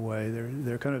kind of a way.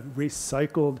 They're kind of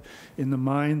recycled in the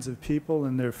minds of people,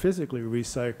 and they're physically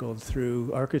recycled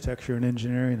through architecture and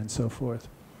engineering and so forth.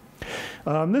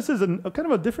 This is a kind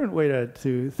of a different way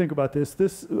to think about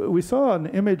this. We saw an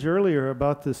image earlier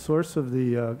about the source of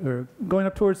the, or going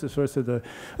up towards the source of the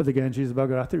Ganges, the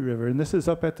Bhagirathi River, and this is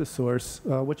up at the source.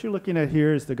 What you're looking at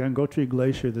here is the Gangotri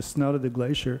Glacier, the snout of the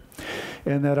glacier,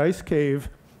 and that ice cave,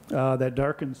 that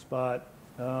darkened spot,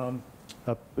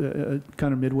 up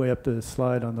kind of midway up the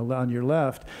slide on your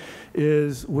left,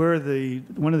 is where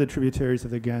one of the tributaries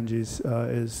of the Ganges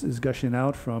is gushing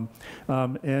out from,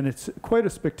 and it's quite a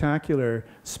spectacular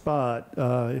spot.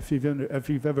 If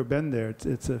you've ever been there,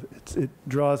 it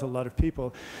draws a lot of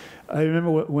people. I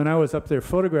remember when I was up there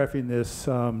photographing this.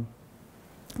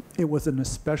 It was an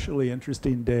especially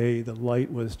interesting day. The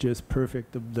light was just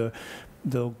perfect.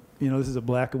 You know, this is a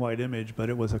black and white image,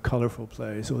 but it was a colorful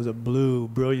place. It was a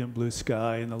brilliant blue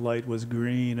sky, and the light was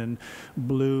green and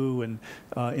blue, and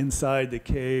inside the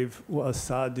cave was a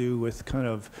sadhu with kind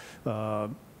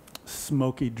of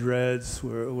smoky dreads,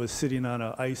 where it was sitting on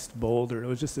an iced boulder. It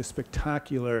was just a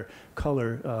spectacular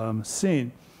color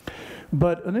scene.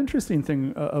 But an interesting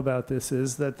thing about this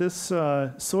is that this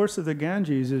source of the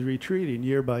Ganges is retreating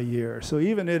year by year. So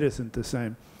even it isn't the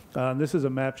same. This is a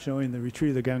map showing the retreat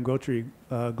of the Gangotri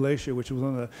Glacier, which was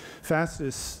one of the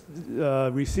fastest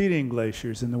receding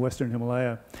glaciers in the western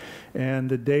Himalaya. And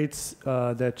the dates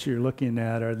that you're looking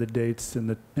at are the dates in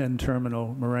the end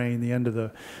terminal moraine, the end of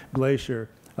the glacier,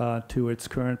 to its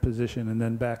current position, and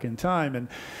then back in time. And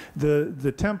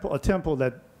a temple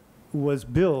that was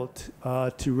built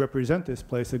to represent this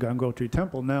place, the Gangotri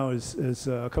Temple, now is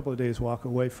a couple of days' walk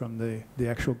away from the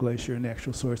actual glacier and the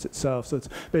actual source itself. So it's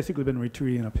basically been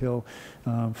retreating uphill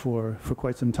for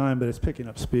quite some time, but it's picking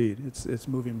up speed. It's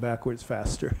moving backwards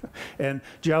faster. And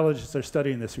geologists are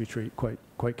studying this retreat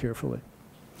quite carefully.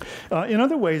 In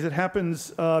other ways, it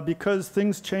happens because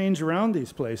things change around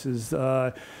these places.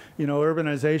 You know,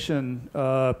 urbanization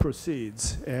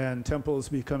proceeds and temples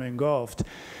become engulfed.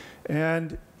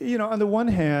 And, you know, on the one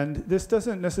hand, this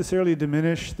doesn't necessarily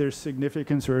diminish their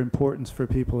significance or importance for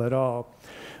people at all,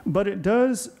 but it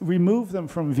does remove them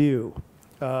from view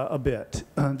a bit.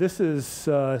 This is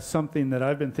something that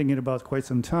I've been thinking about quite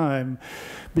some time,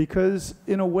 because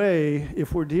in a way,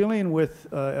 if we're dealing with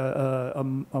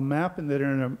a map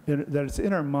that's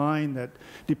in our mind that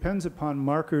depends upon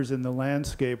markers in the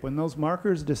landscape, when those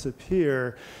markers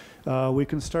disappear, we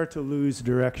can start to lose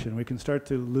direction. We can start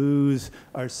to lose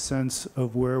our sense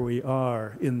of where we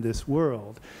are in this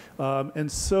world.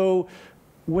 And so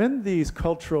when these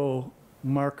cultural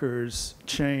markers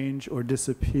change or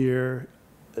disappear,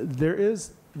 there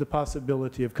is the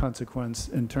possibility of consequence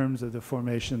in terms of the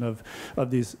formation of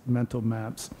these mental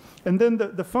maps. And then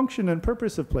the function and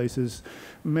purpose of places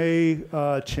may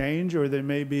change, or there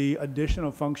may be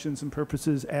additional functions and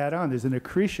purposes add on. There's an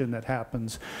accretion that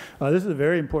happens. This is a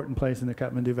very important place in the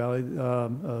Kathmandu Valley,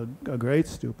 a great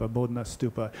stupa, Bodhana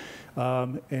Stupa.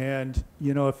 And,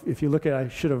 you know, if you look at, I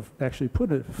should have actually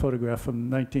put a photograph from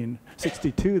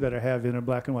 1962 that I have in a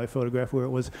black and white photograph where it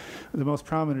was the most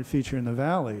prominent feature in the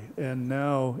valley. And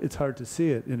now it's hard to see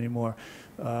it anymore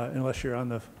unless you're on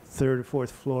the third or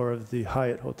fourth floor of the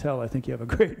Hyatt Hotel. I think you have a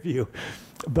great view.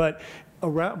 But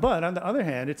on the other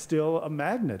hand, it's still a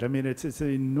magnet. I mean, it's an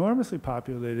enormously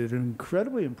populated, an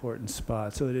incredibly important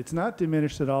spot, so that it's not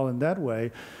diminished at all in that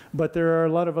way. But there are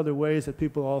a lot of other ways that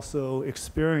people also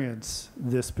experience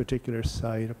this particular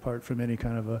site, apart from any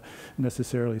kind of a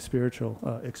necessarily spiritual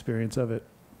experience of it.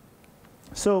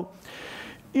 So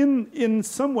in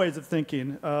some ways of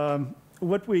thinking,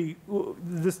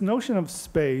 this notion of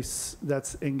space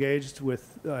that's engaged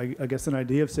with, I guess, an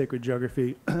idea of sacred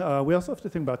geography, we also have to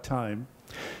think about time,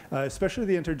 especially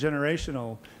the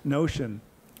intergenerational notion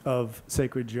of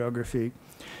sacred geography.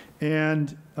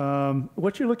 And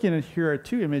what you're looking at here are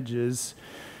two images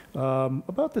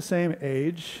about the same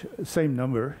age, same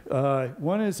number.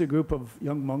 One is a group of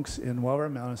young monks in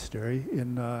Wawar Monastery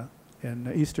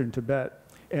in eastern Tibet,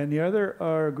 and the other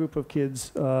are a group of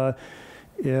kids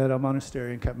at a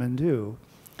monastery in Kathmandu.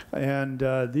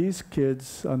 And these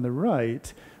kids on the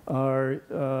right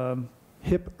are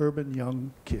hip urban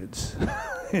young kids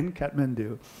in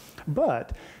Kathmandu.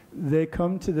 But they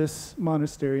come to this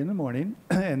monastery in the morning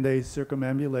and they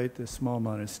circumambulate this small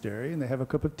monastery and they have a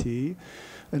cup of tea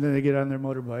and then they get on their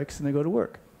motorbikes and they go to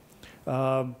work.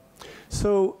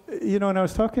 So, you know, and I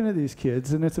was talking to these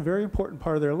kids, and it's a very important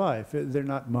part of their life. They're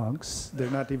not monks.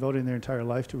 They're not devoting their entire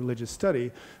life to religious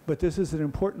study, but this is an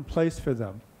important place for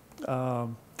them.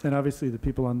 And obviously the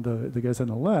people on the guys on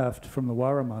the left from the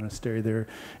Wara Monastery, they're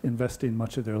investing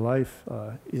much of their life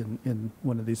in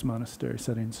one of these monastery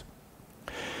settings.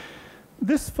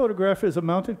 This photograph is a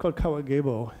mountain called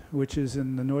Kawagebo, which is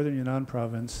in the northern Yunnan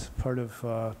province, part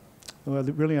of well,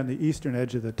 really on the eastern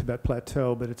edge of the Tibet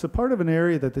Plateau, but it's a part of an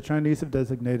area that the Chinese have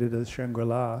designated as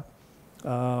Shangri-La.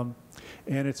 And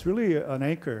it's really an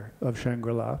anchor of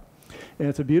Shangri-La. And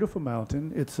it's a beautiful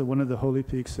mountain. It's one of the holy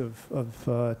peaks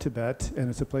of Tibet, and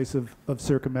it's a place of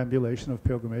circumambulation, of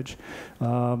pilgrimage.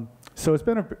 So it's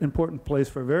been an important place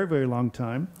for a very, very long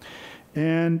time.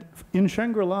 And in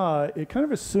Shangri-La, it kind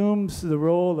of assumes the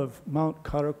role of Mount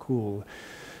Karakul,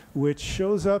 which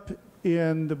shows up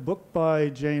in the book by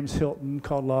James Hilton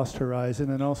called Lost Horizon,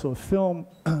 and also a film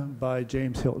by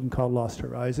James Hilton called Lost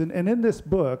Horizon. And in this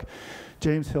book,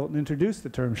 James Hilton introduced the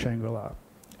term Shangri-La.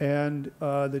 And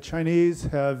the Chinese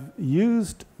have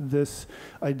used this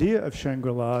idea of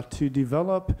Shangri-La to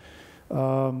develop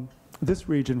this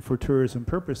region for tourism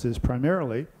purposes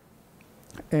primarily,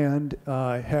 and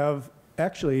have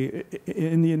actually,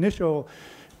 in the initial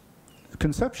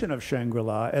conception of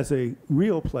Shangri-La as a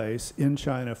real place in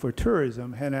China for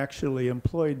tourism, had actually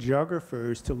employed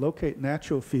geographers to locate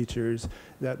natural features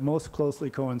that most closely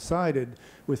coincided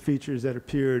with features that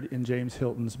appeared in James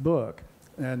Hilton's book.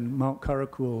 And Mount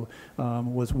Karakul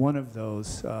was one of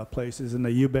those places in the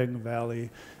Yubeng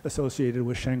Valley associated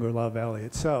with Shangri-La Valley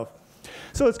itself.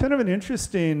 So it's kind of an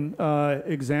interesting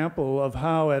example of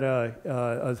how at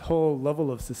a whole level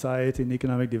of society and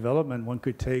economic development one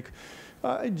could take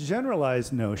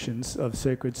generalized notions of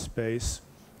sacred space,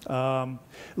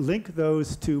 link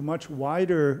those to much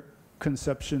wider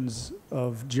conceptions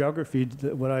of geography,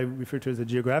 what I refer to as a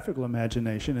geographical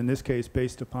imagination, in this case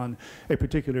based upon a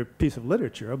particular piece of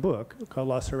literature, a book called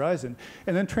Lost Horizon,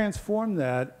 and then transform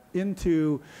that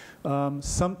into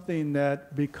something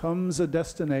that becomes a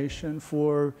destination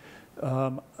for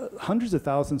hundreds of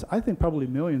thousands, I think probably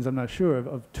millions, I'm not sure,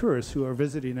 of tourists who are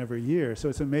visiting every year. So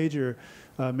it's a major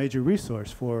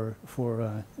resource for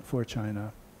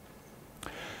China.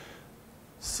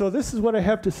 So this is what I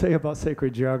have to say about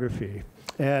sacred geography.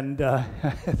 And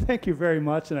thank you very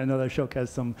much. And I know that Ashok has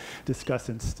some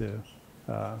discussants to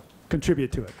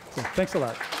contribute to it. So thanks a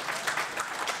lot.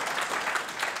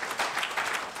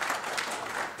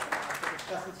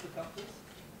 Discussants to come, please.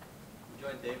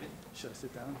 Join David. Should I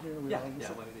sit down here? Yeah,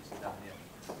 why don't you sit down here?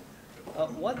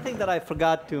 One thing that I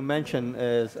forgot to mention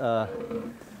is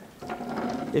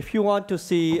if you want to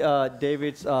see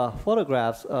David's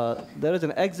photographs, there is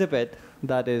an exhibit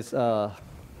that is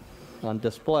on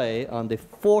display on the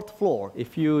 4th floor.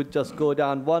 If you just go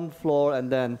down one floor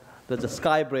and then there's a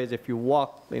sky bridge. If you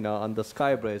walk, on the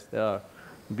sky bridge, they are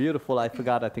beautiful. I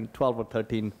forgot, I think 12 or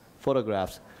 13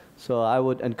 photographs. So I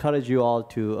would encourage you all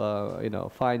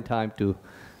to, find time to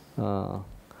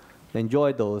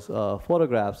enjoy those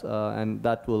photographs, and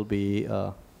that will be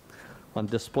on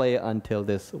display until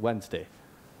this Wednesday.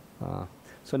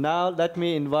 So now let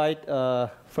me invite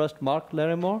first Mark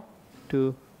Larrimore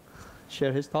to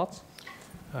share his thoughts.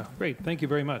 Great, thank you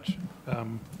very much.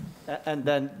 And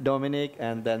then Dominique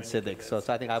and then Siddiq. So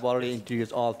I think I've already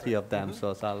introduced all three of them,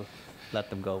 so I'll let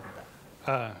them go with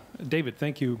that. David,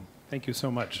 thank you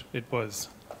so much. It was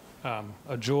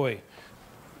a joy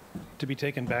to be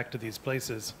taken back to these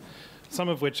places, some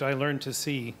of which I learned to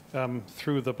see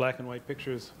through the black and white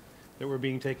pictures that were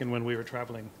being taken when we were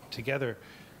traveling together.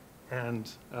 And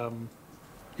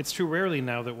it's too rarely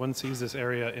now that one sees this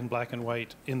area in black and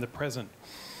white in the present.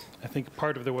 I think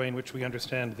part of the way in which we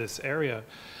understand this area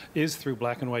is through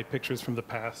black and white pictures from the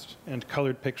past and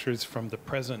colored pictures from the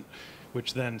present,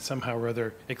 which then somehow or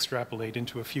other extrapolate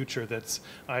into a future that's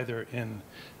either in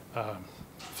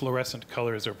fluorescent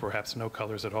colors or perhaps no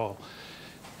colors at all.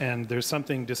 And there's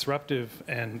something disruptive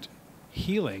and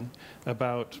healing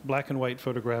about black and white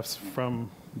photographs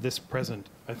from this present,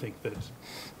 I think, that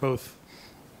both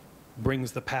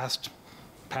brings the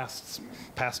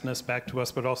pastness back to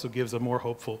us, but also gives a more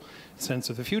hopeful sense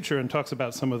of the future and talks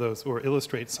about some of those, or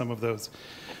illustrates some of those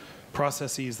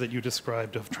processes that you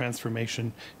described of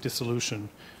transformation, dissolution,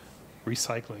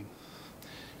 recycling.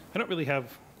 I don't really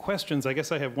have questions. I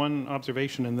guess I have one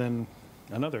observation and then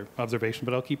another observation,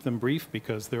 but I'll keep them brief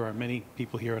because there are many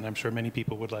people here and I'm sure many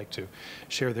people would like to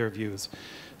share their views.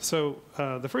 So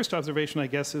the first observation, I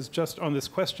guess, is just on this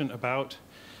question about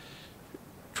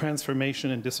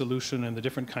transformation and dissolution and the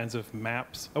different kinds of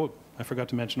maps. Oh, I forgot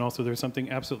to mention also there's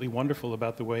something absolutely wonderful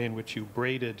about the way in which you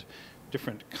braided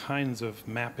different kinds of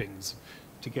mappings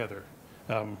together.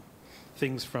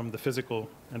 Things from the physical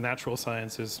and natural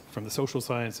sciences, from the social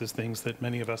sciences, things that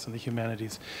many of us in the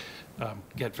humanities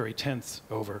get very tense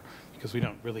over because we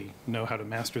don't really know how to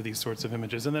master these sorts of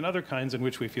images. And then other kinds in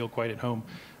which we feel quite at home.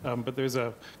 But there's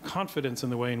a confidence in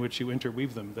the way in which you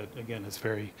interweave them that, again, is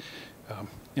very,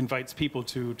 invites people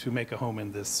to make a home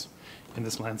in this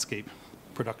landscape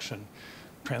production,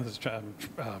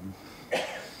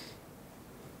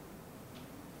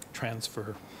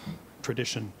 transfer,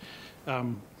 tradition.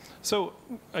 So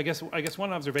I guess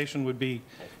one observation would be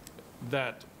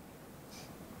that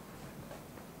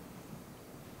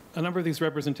a number of these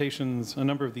representations, a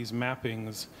number of these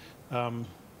mappings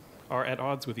are at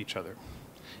odds with each other.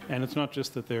 And it's not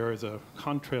just that there's a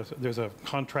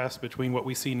contrast between what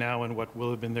we see now and what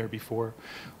will have been there before,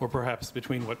 or perhaps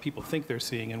between what people think they're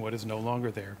seeing and what is no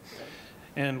longer there.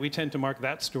 And we tend to mark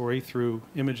that story through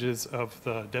images of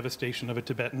the devastation of a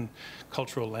Tibetan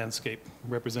cultural landscape,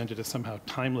 represented as somehow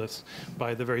timeless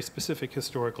by the very specific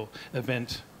historical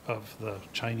event of the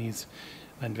Chinese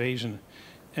invasion.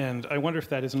 And I wonder if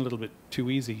that isn't a little bit too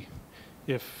easy,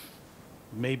 if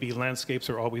maybe landscapes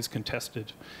are always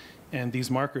contested, and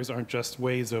these markers aren't just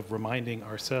ways of reminding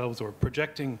ourselves or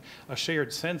projecting a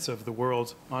shared sense of the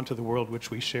world onto the world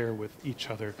which we share with each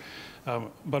other,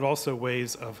 but also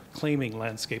ways of claiming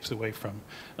landscapes away from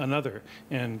another.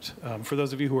 And for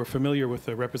those of you who are familiar with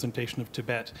the representation of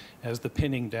Tibet as the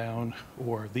pinning down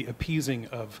or the appeasing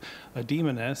of a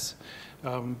demoness,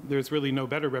 there's really no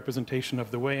better representation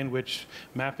of the way in which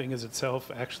mapping is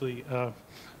itself actually a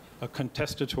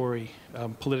contestatory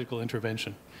political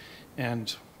intervention.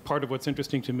 And part of what's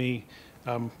interesting to me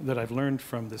that I've learned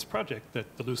from this project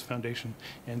that the Luce Foundation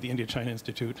and the India-China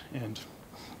Institute and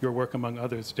your work, among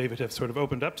others, David, have sort of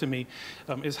opened up to me,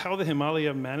 is how the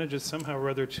Himalaya manages somehow or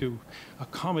other to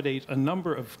accommodate a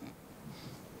number of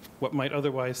what might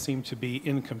otherwise seem to be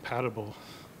incompatible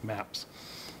maps.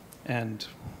 And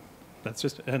that's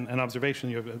just an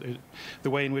observation. The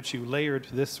way in which you layered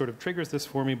this sort of triggers this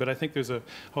for me, but I think there's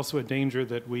also a danger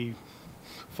that we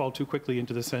fall too quickly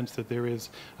into the sense that there is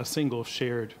a single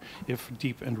shared, if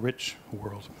deep and rich,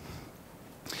 world.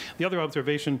 The other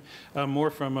observation, more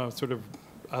from a sort of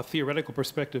a theoretical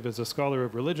perspective as a scholar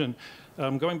of religion,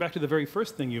 going back to the very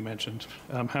first thing you mentioned,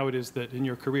 how it is that in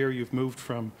your career you've moved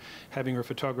from having your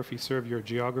photography serve your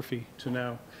geography to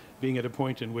now being at a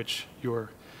point in which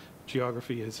your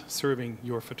geography is serving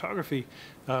your photography.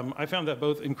 I found that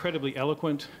both incredibly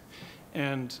eloquent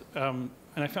and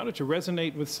I found it to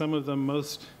resonate with some of the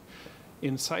most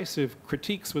incisive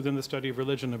critiques within the study of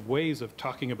religion, of ways of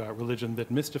talking about religion that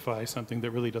mystify something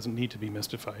that really doesn't need to be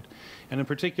mystified. And in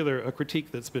particular, a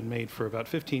critique that's been made for about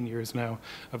 15 years now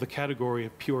of the category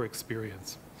of pure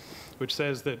experience, which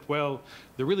says that, well,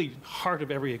 the really heart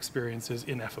of every experience is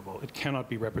ineffable. It cannot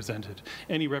be represented.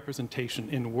 Any representation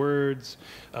in words,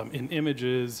 in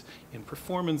images, in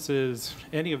performances,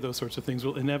 any of those sorts of things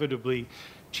will inevitably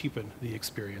cheapen the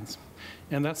experience.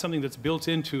 And that's something that's built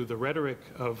into the rhetoric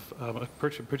of a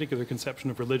particular conception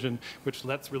of religion, which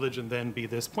lets religion then be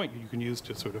this point you can use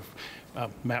to sort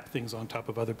of map things on top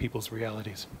of other people's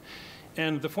realities.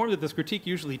 And the form that this critique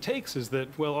usually takes is that,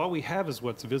 well, all we have is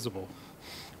what's visible.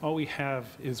 All we have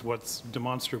is what's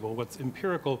demonstrable, what's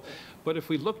empirical. But if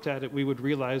we looked at it, we would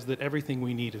realize that everything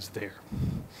we need is there.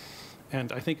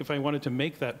 And I think if I wanted to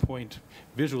make that point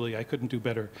visually, I couldn't do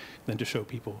better than to show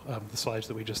people the slides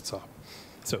that we just saw.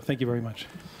 So thank you very much.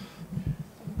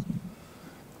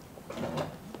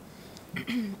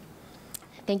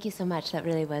 Thank you so much. That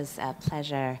really was a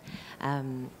pleasure.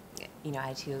 You know,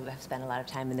 I too have spent a lot of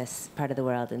time in this part of the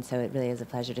world, and so it really is a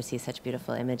pleasure to see such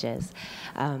beautiful images.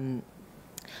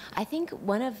 I think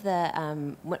one of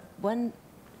the one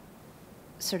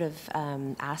sort of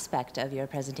aspect of your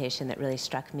presentation that really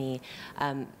struck me.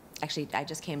 Actually, I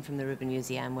just came from the Rubin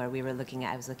Museum where we were looking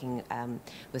at, I was looking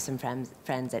with some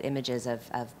friends at images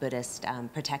of Buddhist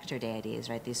protector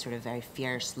deities, right? These sort of very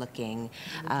fierce looking.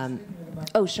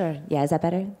 Oh, sure. Yeah, is that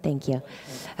better? Thank you.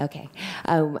 Okay.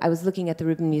 I was looking at the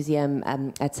Rubin Museum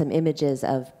at some images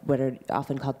of what are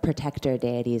often called protector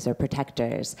deities or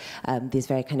protectors, these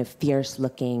very kind of fierce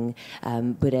looking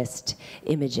Buddhist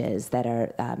images that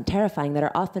are terrifying, that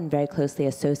are often very closely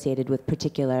associated with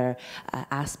particular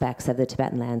aspects of the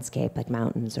Tibetan landscape, like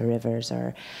mountains or rivers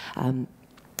or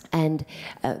and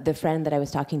the friend that I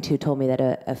was talking to told me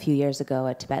that a few years ago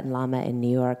a Tibetan Lama in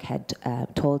New York had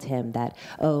told him that,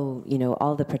 oh, you know,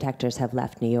 all the protectors have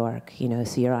left New York, you know,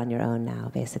 so you're on your own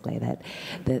now, basically, that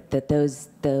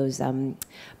those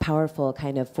powerful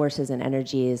kind of forces and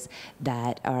energies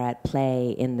that are at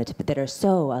play in the that are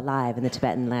so alive in the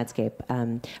Tibetan landscape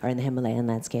or in the Himalayan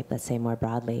landscape, let's say more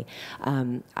broadly,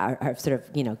 are sort of,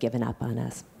 you know, given up on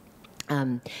us.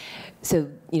 So,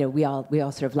 you know, we all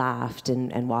sort of laughed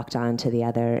and walked on to the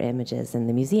other images in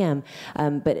the museum.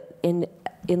 But in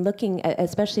looking,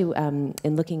 especially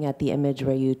in looking at the image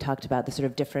where you talked about the sort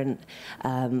of different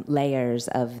layers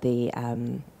of the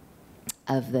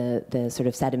sort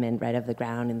of sediment, right, of the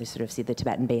ground, and you sort of see the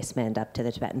Tibetan basement up to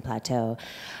the Tibetan plateau.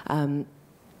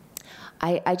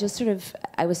 I just sort of,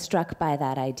 I was struck by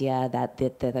that idea that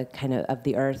the kind of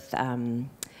the earth,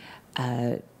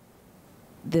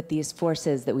 that these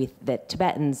forces that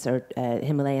Tibetans or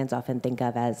Himalayans often think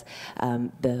of as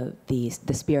the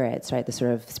spirits, right? The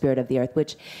sort of spirit of the earth,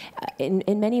 which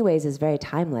in many ways is very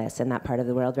timeless in that part of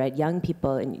the world, right? Young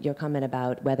people, and your comment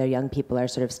about whether young people are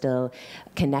sort of still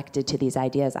connected to these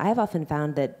ideas, I have often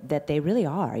found that they really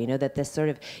are, you know, that this sort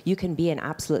of, you can be an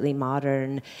absolutely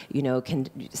modern, you know,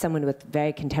 someone with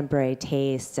very contemporary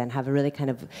tastes and have a really kind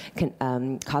of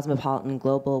cosmopolitan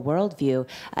global worldview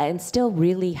and still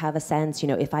really have a sense, you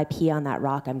know, if I pee on that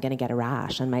rock, I'm going to get a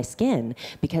rash on my skin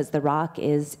because the rock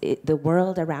is, the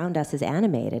world around us is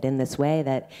animated in this way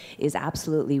that is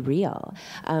absolutely real.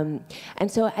 And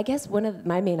so I guess one of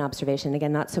my main observations,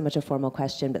 again, not so much a formal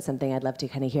question, but something I'd love to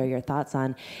kind of hear your thoughts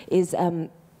on, is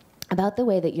about the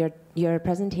way that your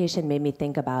presentation made me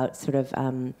think about sort of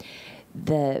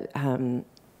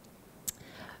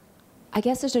I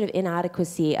guess there's sort of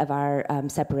inadequacy of our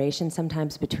separation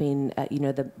sometimes between, you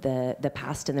know, the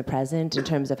past and the present in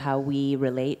terms of how we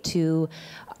relate to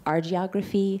our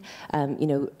geography. You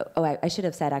know, I should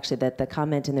have said actually that the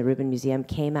comment in the Rubin Museum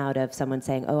came out of someone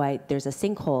saying, oh, there's a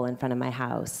sinkhole in front of my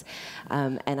house.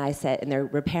 And I said, and they're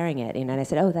repairing it. You know, and I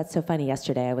said, oh, that's so funny.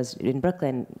 Yesterday I was in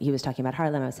Brooklyn. He was talking about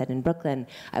Harlem. I said in Brooklyn,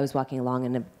 I was walking along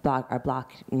and our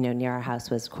block, you know, near our house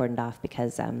was cordoned off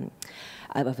because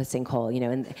of a sinkhole, you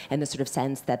know, and the sort sort of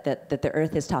sense that the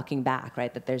Earth is talking back,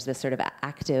 right? That there's this sort of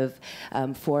active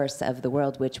force of the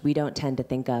world, which we don't tend to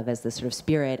think of as the sort of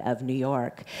spirit of New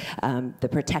York, the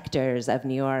protectors of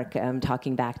New York,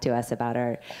 talking back to us about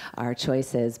our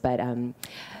choices. But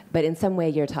in some way,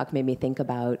 your talk made me think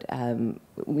about,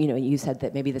 you said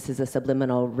that maybe this is a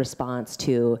subliminal response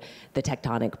to the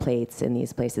tectonic plates in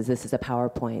these places. This is a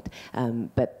PowerPoint.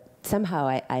 But somehow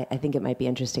I think it might be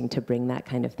interesting to bring that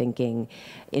kind of thinking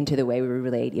into the way we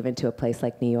relate even to a place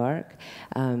like New York.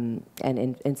 And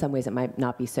in some ways, it might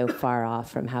not be so far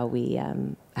off from how we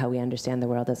understand the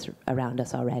world that's around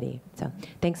us already. So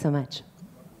thanks so much.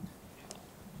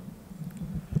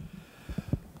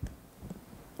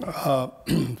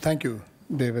 Thank you,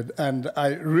 David. And I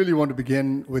really want to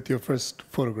begin with your first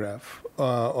photograph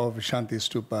of Shanti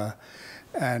Stupa.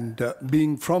 And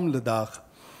being from Ladakh,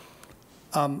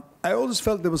 I always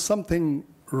felt there was something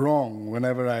wrong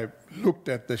whenever I looked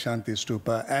at the Shanti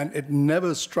Stupa, and it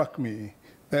never struck me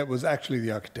that it was actually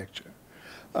the architecture.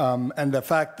 And the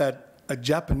fact that a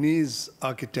Japanese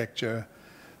architecture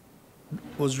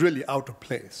was really out of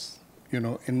place,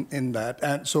 in that.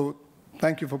 And so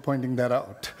thank you for pointing that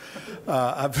out.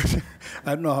 I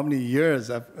don't know how many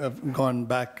years I've gone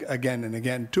back again and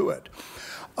again to it.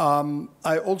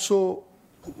 I also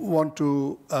want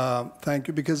to thank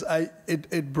you because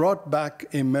it brought back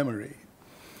a memory,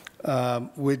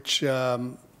 which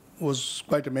was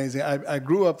quite amazing. I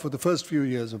grew up for the first few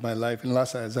years of my life in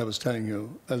Lhasa, as I was telling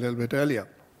you a little bit earlier.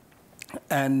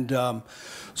 And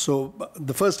so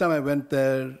the first time I went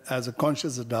there as a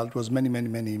conscious adult was many, many,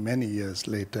 many, many years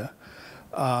later.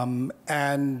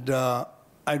 And I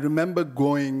remember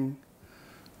going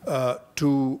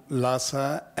to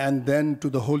Lhasa and then to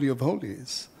the Holy of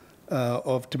Holies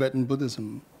of Tibetan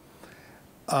Buddhism.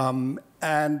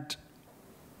 And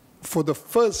for the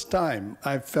first time,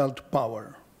 I felt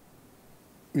power,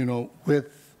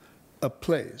 with a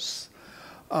place.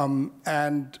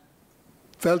 And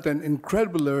felt an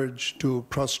incredible urge to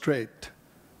prostrate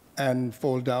and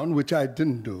fall down, which I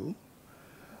didn't do.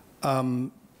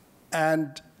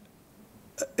 And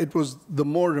it was the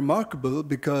more remarkable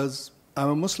because I'm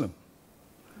a Muslim.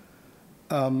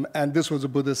 And this was a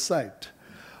Buddhist site.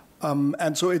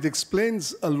 And so it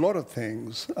explains a lot of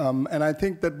things. And I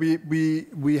think that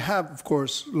we have, of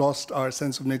course, lost our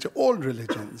sense of nature. All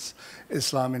religions,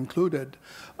 Islam included,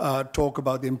 talk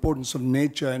about the importance of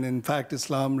nature. And in fact,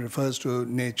 Islam refers to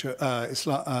nature,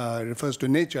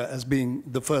 nature as being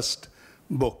the first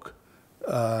book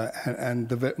and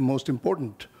the most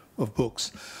important of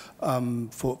books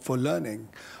for learning.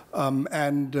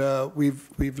 And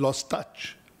we've lost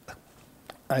touch,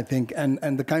 I think,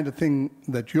 and the kind of thing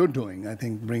that you're doing, I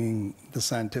think, bringing the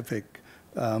scientific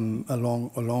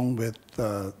along with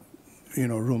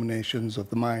ruminations of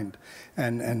the mind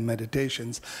and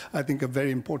meditations, I think are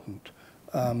very important,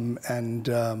 and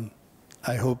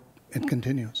I hope it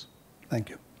continues. Thank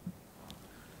you.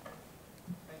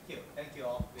 Thank you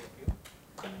all.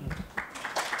 Thank you.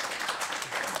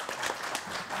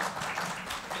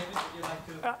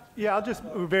 Yeah, I'll just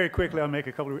very quickly, I'll make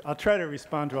a couple I'll try to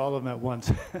respond to all of them at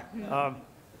once. I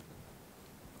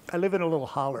live in a little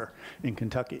holler in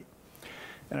Kentucky,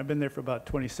 and I've been there for about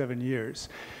 27 years.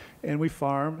 And we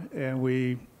farm, and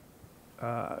we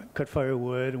cut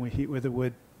firewood, and we heat with a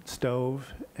wood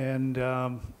stove. And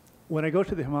when I go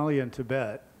to the Himalaya in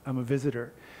Tibet, I'm a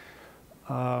visitor.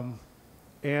 And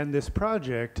this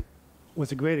project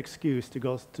was a great excuse to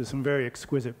go to some very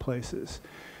exquisite places.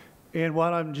 And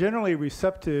while I'm generally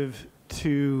receptive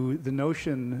to the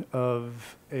notion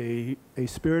of a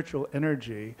spiritual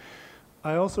energy,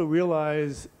 I also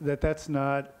realize that that's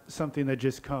not something that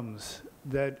just comes,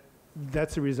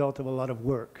 that's a result of a lot of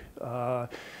work.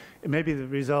 It may be the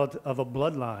result of a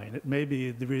bloodline. It may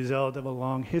be the result of a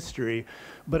long history.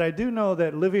 But I do know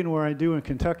that living where I do in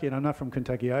Kentucky, and I'm not from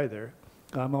Kentucky either,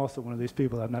 I'm also one of these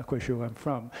people, I'm not quite sure where I'm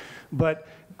from. But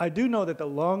I do know that the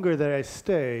longer that I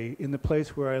stay in the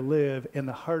place where I live and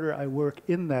the harder I work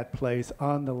in that place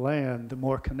on the land, the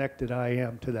more connected I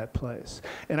am to that place.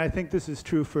 And I think this is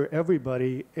true for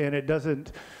everybody, and it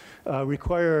doesn't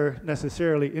require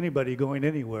necessarily anybody going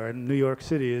anywhere. And New York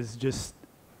City is just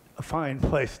a fine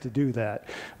place to do that.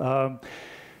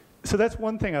 So that's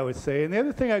one thing I would say. And the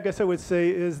other thing I guess I would say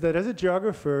is that as a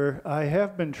geographer, I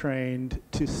have been trained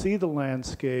to see the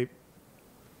landscape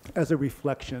as a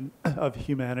reflection of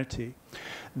humanity,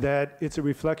 that it's a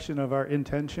reflection of our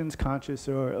intentions, conscious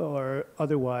or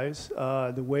otherwise,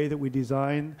 the way that we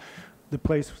design the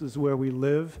places where we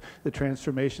live, the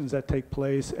transformations that take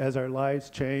place as our lives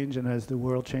change and as the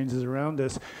world changes around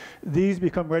us, these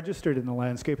become registered in the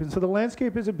landscape. And so the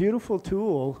landscape is a beautiful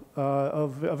tool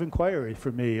of inquiry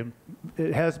for me. And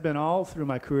it has been all through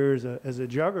my career as a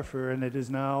geographer, and it is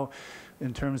now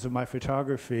in terms of my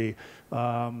photography.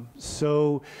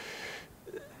 So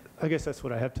I guess that's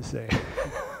what I have to say.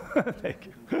 Thank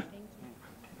you. Thank you.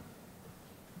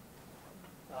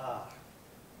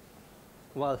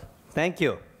 Well, thank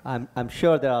you. I'm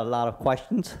sure there are a lot of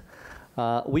questions.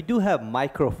 We do have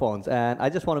microphones, and I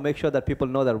just want to make sure that people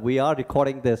know that we are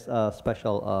recording this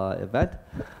special event.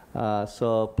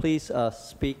 So please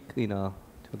speak,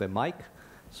 to the mic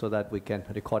so that we can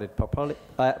record it properly.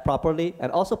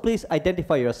 And also, please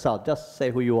identify yourself. Just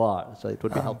say who you are, so it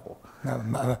would be helpful.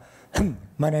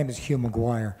 My name is Hugh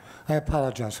McGuire. I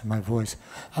apologize for my voice.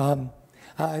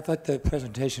 I thought the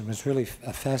presentation was really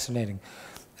fascinating.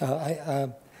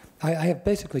 I have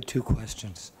basically two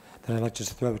questions that I'd like to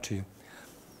throw to you.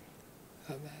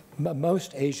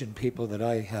 Most Asian people that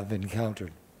I have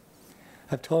encountered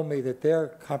have told me that their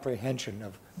comprehension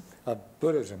of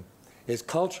Buddhism is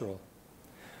cultural,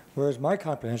 whereas my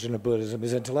comprehension of Buddhism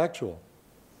is intellectual.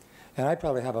 And I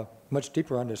probably have a much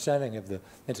deeper understanding of the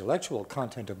intellectual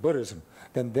content of Buddhism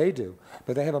than they do,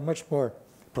 but they have a much more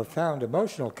profound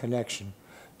emotional connection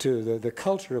to the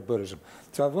culture of Buddhism.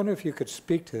 So I wonder if you could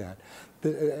speak to that,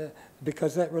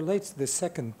 because that relates to the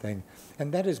second thing,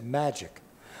 and that is magic.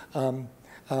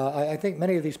 I think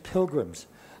many of these pilgrims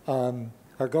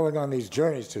are going on these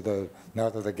journeys to the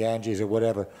mouth of the Ganges or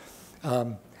whatever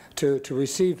to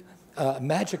receive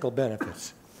magical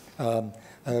benefits.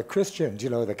 Christians,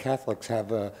 the Catholics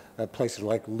have places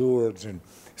like Lourdes and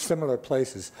similar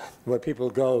places where people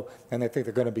go and they think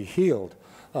they're going to be healed.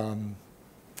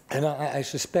 And I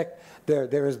suspect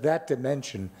there is that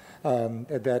dimension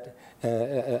that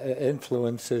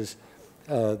influences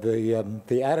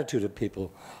the attitude of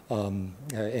people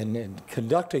in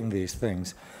conducting these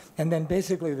things. And then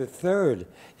basically the third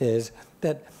is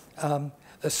that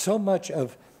so much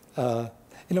of, the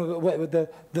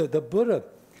Buddha,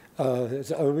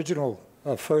 his original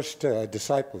first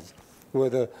disciples were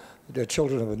the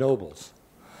children of the nobles.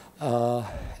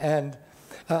 And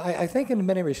I think in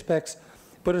many respects,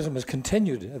 Buddhism has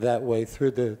continued that way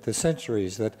through the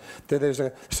centuries, that there's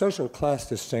a social class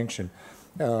distinction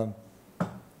of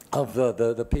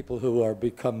the people who are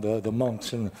become the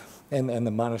monks and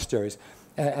the monasteries.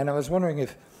 And I was wondering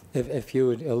if you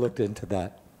had looked into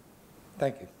that.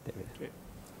 Thank you, David.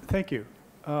 Thank you.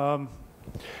 I'm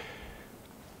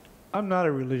not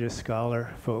a religious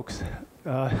scholar, folks.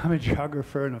 I'm a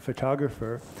geographer and a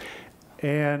photographer.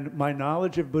 And my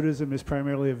knowledge of Buddhism is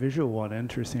primarily a visual one,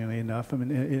 interestingly enough. I mean,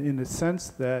 in the sense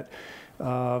that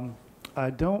I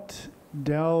don't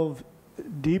delve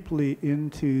deeply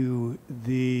into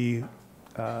the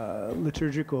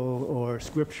liturgical or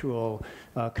scriptural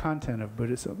content of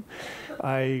Buddhism.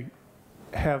 I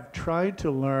have tried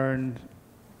to learn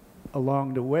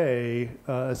along the way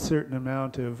a certain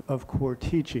amount of core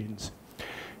teachings.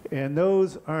 And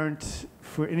those aren't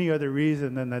for any other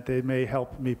reason than that they may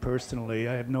help me personally.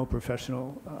 I have no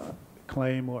professional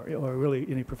claim or really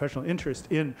any professional interest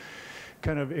in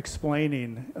kind of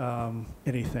explaining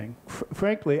anything.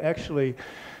 Frankly, actually,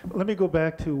 let me go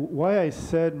back to why I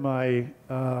said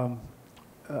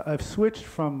I've switched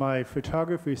from my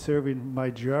photography serving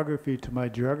my geography to my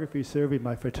geography serving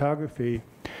my photography,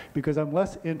 because I'm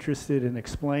less interested in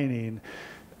explaining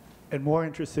and more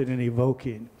interested in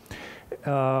evoking.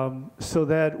 So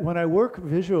that when I work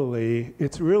visually,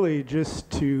 it's really just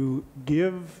to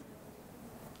give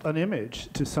an image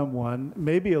to someone,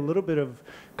 maybe a little bit of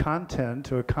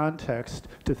content or context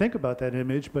to think about that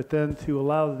image, but then to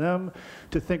allow them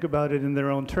to think about it in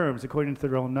their own terms, according to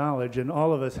their own knowledge. And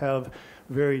all of us have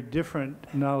very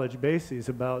different knowledge bases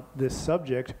about this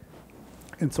subject.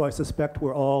 And so I suspect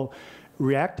we're all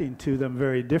reacting to them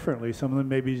very differently. Some of them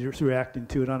may be just reacting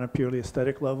to it on a purely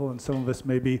aesthetic level, and some of us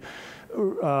may be,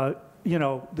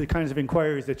 the kinds of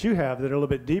inquiries that you have that are a little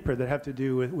bit deeper, that have to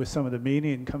do with some of the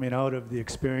meaning coming out of the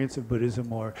experience of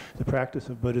Buddhism or the practice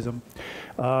of Buddhism.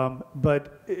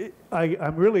 But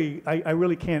I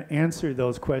really can't answer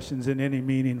those questions in any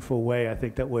meaningful way, I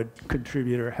think, that would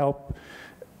contribute or help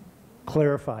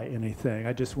clarify anything.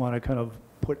 I just want to kind of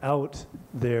put out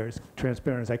there as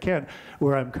transparent as I can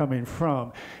where I'm coming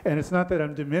from. And it's not that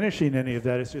I'm diminishing any of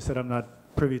that, it's just that I'm not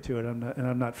privy to it, and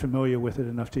I'm not familiar with it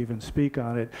enough to even speak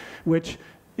on it, which,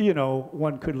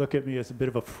 one could look at me as a bit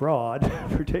of a fraud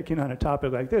for taking on a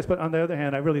topic like this. But on the other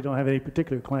hand, I really don't have any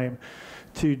particular claim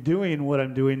to doing what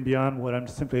I'm doing beyond what I'm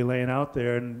simply laying out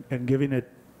there and giving it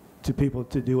to people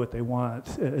to do what they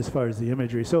want as far as the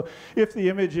imagery. So if the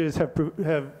images have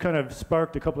kind of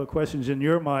sparked a couple of questions in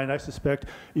your mind, I suspect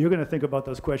you're going to think about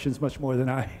those questions much more than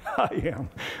I am.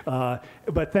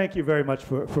 But thank you very much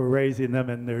for raising them,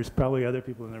 and there's probably other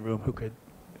people in the room who could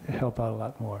help out a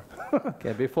lot more.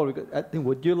 Okay, before we go, I think,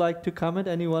 would you like to comment,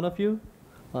 any one of you,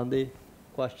 on the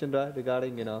question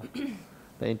regarding, the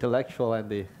intellectual and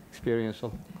the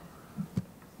experiential?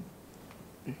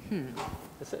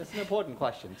 It's an important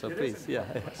question, so please, yeah.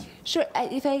 Sure.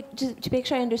 If I just to make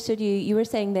sure I understood you, you were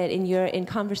saying that in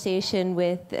conversation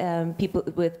with people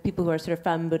who are sort of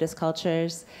from Buddhist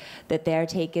cultures, that their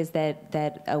take is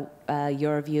that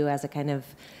your view as a kind of,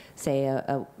 say,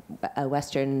 a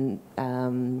Western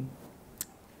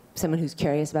someone who's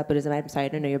curious about Buddhism. I'm sorry, I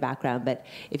don't know your background, but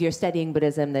if you're studying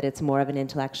Buddhism, that it's more of an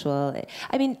intellectual.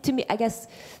 I mean, to me, I guess.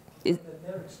 Their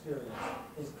experience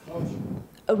is cultural.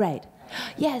 Oh, right.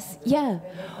 Yes, yeah. They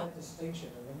make that distinction,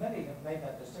 and many have made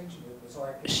that distinction, so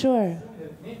I can Sure. assume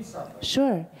it means something.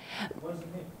 Sure. What does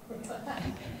it mean?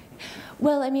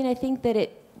 Well, I mean, I think that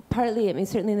it partly, I mean,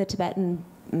 certainly in the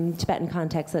Tibetan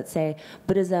context, let's say,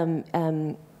 Buddhism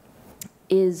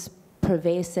is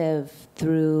pervasive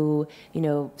through,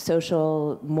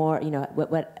 social, more,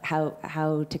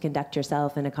 how to conduct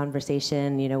yourself in a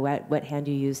conversation, what hand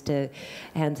you use to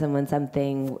hand someone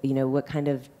something, what kind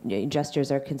of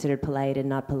gestures are considered polite and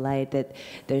not polite, that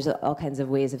there's all kinds of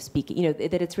ways of speaking,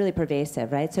 that it's really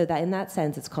pervasive, right? So that in that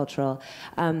sense, it's cultural.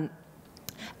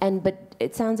 But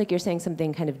it sounds like you're saying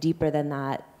something kind of deeper than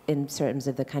that in terms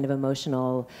of the kind of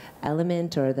emotional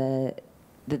element, or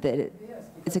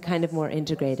it's a kind of more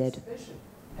integrated.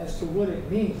 As to what it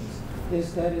means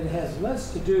is that it has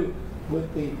less to do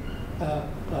with the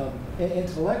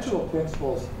intellectual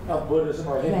principles of Buddhism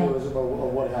or Hinduism or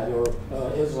what have you,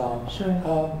 or Islam. Sure.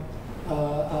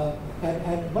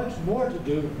 And much more to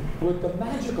do with the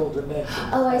magical dimension.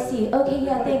 Oh, I see. Okay,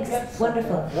 yeah, thanks.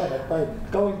 Wonderful. By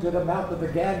going to the mouth of the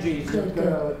Ganges, you're going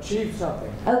to achieve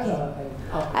something. Okay.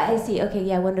 I see. Okay,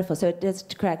 yeah, wonderful. So it's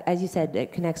correct. As you said,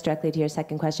 it connects directly to your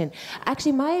second question.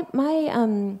 Actually,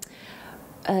 my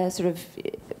sort of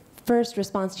first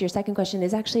response to your second question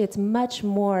is actually it's much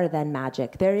more than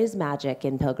magic. There is magic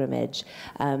in pilgrimage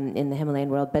in the Himalayan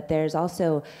world, but there's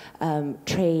also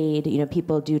trade.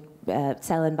 People do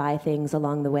sell and buy things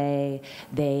along the way.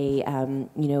 They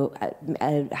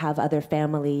have other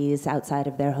families outside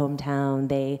of their hometown.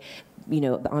 They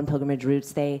on pilgrimage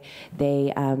routes, they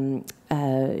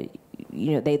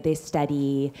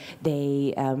study,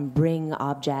 they bring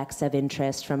objects of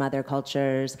interest from other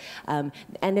cultures, and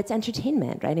it's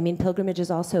entertainment, right? I mean, pilgrimage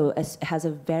is also has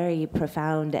a very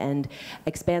profound and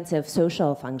expansive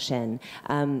social function.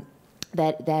 And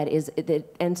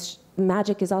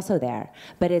magic is also there,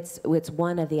 but it's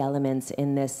one of the elements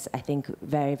in this, I think,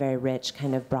 very, very rich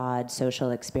kind of broad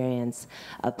social experience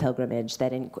of pilgrimage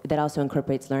that also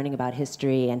incorporates learning about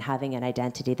history and having an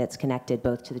identity that's connected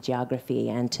both to the geography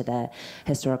and to the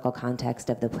historical context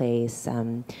of the place.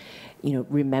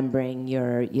 Remembering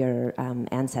your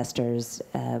ancestors'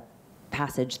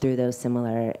 passage through those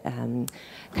similar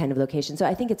kind of locations. So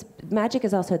I think magic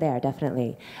is also there,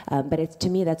 definitely. But to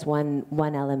me, that's one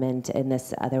element in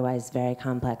this otherwise very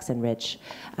complex and rich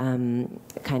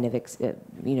kind of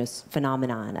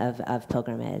phenomenon of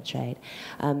pilgrimage, right?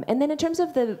 And then in terms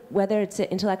of whether it's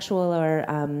intellectual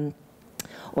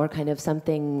or kind of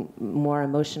something more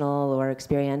emotional or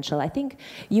experiential, I think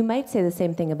you might say the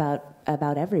same thing about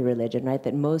every religion, right?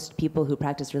 That most people who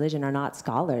practice religion are not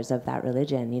scholars of that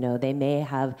religion. They may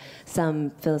have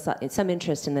some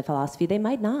interest in the philosophy. They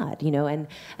might not.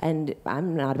 And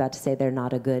I'm not about to say they're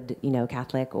not a good,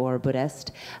 Catholic or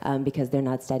Buddhist because they're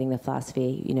not studying the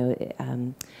philosophy.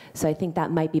 So I think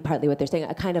that might be partly what they're saying.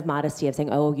 A kind of modesty of saying,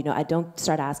 I don't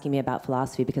start asking me about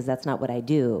philosophy because that's not what I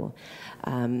do.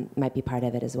 Might be part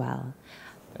of it as well.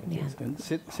 Thank you.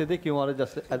 Siddiq, you want to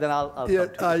just, and then I'll Yeah,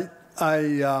 come to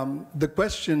you. The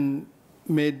question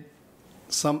made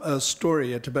a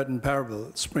story, a Tibetan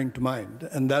parable, spring to mind,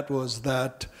 and that was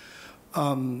that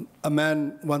a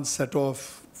man once set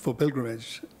off for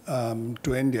pilgrimage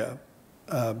to India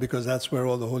because that's where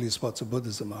all the holy spots of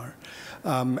Buddhism are,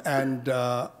 and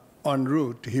en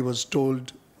route he was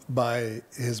told by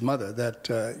his mother that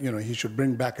he should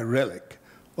bring back a relic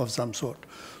of some sort.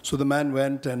 So the man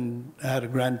went and had a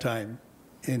grand time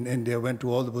in India, went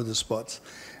to all the Buddhist spots.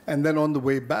 And then on the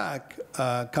way back,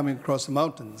 coming across the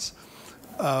mountains,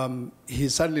 he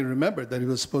suddenly remembered that he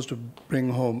was supposed to bring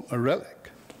home a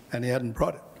relic, and he hadn't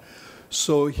brought it.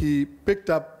 So he picked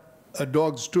up a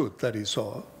dog's tooth that he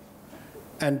saw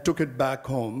and took it back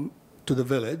home to the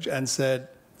village and said,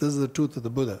 "This is the tooth of the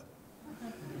Buddha."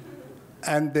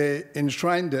 and they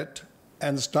enshrined it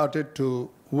and started to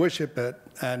worship it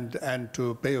and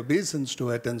to pay obeisance to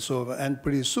it and so on. And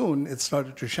pretty soon it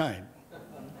started to shine,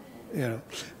 you know,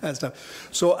 and stuff.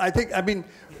 So I think, I mean,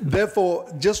 therefore,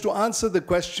 just to answer the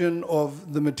question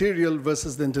of the material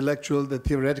versus the intellectual, the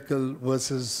theoretical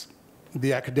versus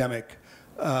the academic,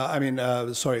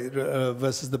 versus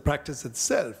the practice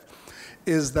itself,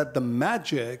 is that the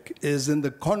magic is in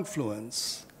the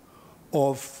confluence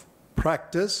of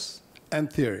practice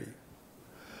and theory.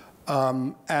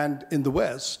 And in the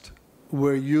West,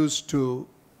 we're used to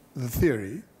the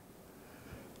theory,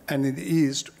 and in the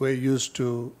East, we're used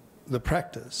to the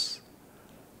practice.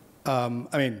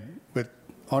 With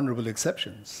honorable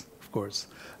exceptions, of course.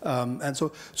 And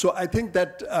so I think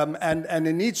that, and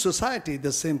in each society,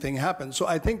 the same thing happens. So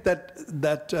I think that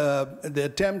the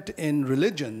attempt in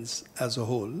religions as a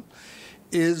whole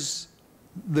is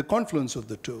the confluence of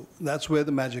the two. That's where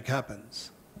the magic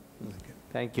happens. Okay.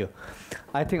 Thank you.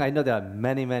 I think I know there are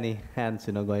many, many hands,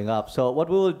 going up. So what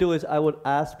we will do is I would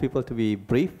ask people to be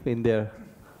brief in their,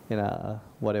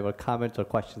 whatever comments or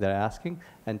questions they're asking,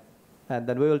 and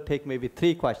then we will take maybe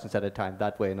 3 questions at a time.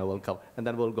 That way, we'll come, and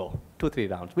then we'll go 2-3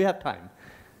 rounds. We have time.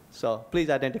 So please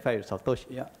identify yourself, Toshi.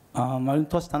 Yeah. I'm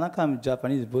Toshi Tanaka. I'm a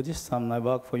Japanese Buddhist. I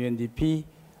work for UNDP.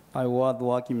 I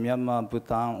work in Myanmar,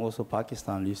 Bhutan, also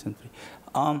Pakistan recently.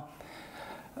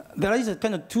 There is a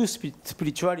kind of two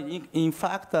spirituality. In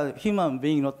fact, a human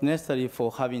being not necessary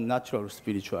for having natural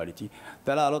spirituality.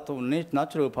 There are a lot of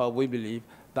natural power, we believe,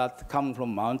 that come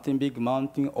from mountain, big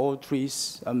mountain, all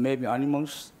trees, and maybe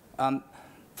animals.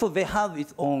 So they have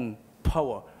its own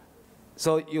power.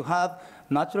 So you have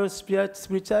natural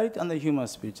spirituality and the human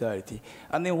spirituality.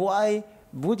 And then why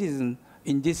Buddhism,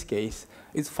 in this case,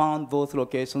 is found those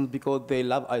locations because they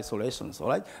love isolations, all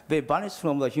right? They vanish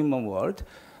from the human world,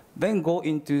 then go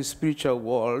into spiritual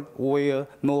world where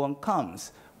no one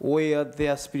comes, where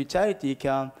their spirituality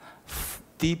can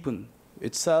deepen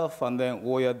itself, and then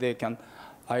where they can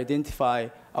identify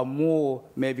a more,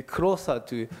 maybe closer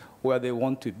to where they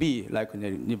want to be, like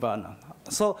nirvana.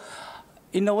 So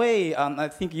in a way, I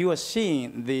think you are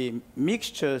seeing the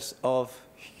mixtures of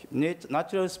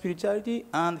natural spirituality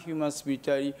and human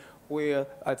spirituality where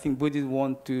I think Buddhists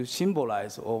want to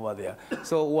symbolize over there.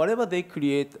 So whatever they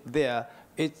create there,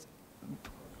 it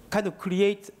kind of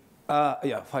create,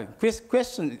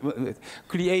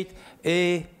 create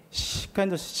a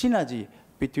kind of synergy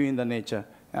between the nature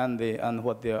and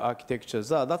what their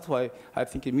architectures are. That's why I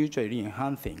think it's mutually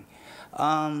enhancing.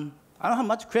 I don't have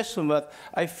much question, but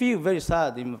I feel very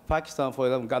sad in Pakistan, for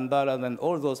example, Gandhara and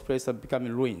all those places are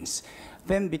becoming ruins.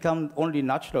 Then become only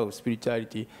natural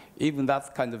spirituality, even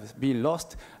that kind of being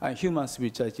lost, and human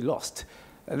spirituality lost.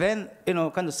 Then,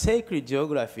 kind of sacred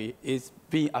geography is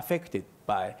being affected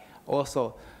by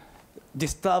also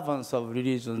disturbance of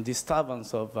religion,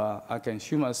 disturbance of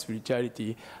human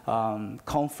spirituality,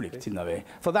 conflict in a way.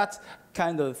 So that's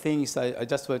kind of things I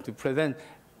just want to present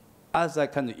as a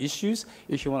kind of issues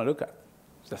if you want to look at.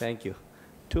 Thank you.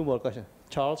 2 more questions.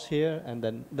 Charles here, and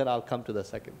then I'll come to the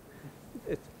second.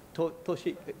 It's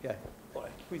Toshi, yeah. All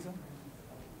right.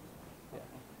 Yeah.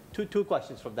 Two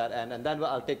questions from that end, and then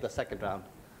I'll take the second round.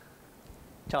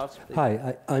 Charles, please.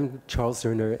 Hi, I'm Charles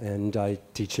Zerner, and I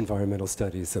teach environmental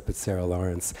studies up at Sarah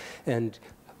Lawrence. And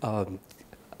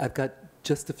I've got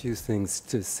just a few things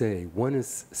to say. One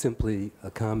is simply a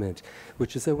comment,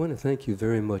 which is I want to thank you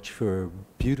very much for a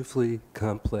beautifully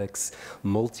complex,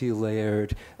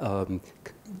 multi-layered,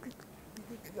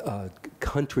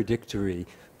 contradictory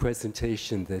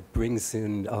presentation that brings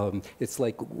in, it's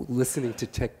like listening to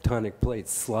tectonic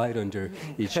plates slide under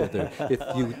each other. If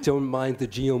you don't mind the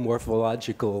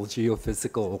geomorphological,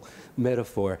 geophysical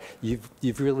metaphor,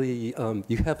 you've really,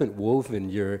 you haven't woven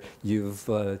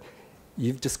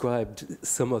you've described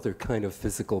some other kind of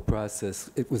physical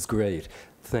process. It was great.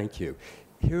 Thank you.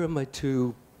 Here are my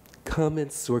 2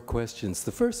 comments or questions.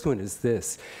 The first one is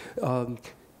this.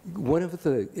 One of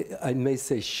the, I may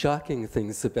say, shocking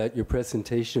things about your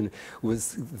presentation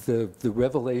was the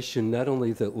revelation not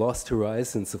only that Lost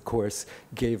Horizons, of course,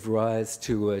 gave rise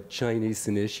to a Chinese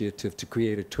initiative to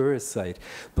create a tourist site,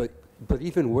 but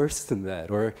even worse than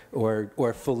that,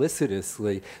 or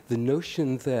felicitously, the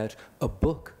notion that a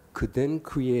book could then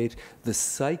create the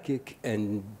psychic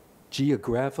and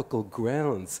geographical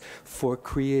grounds for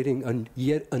creating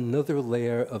yet another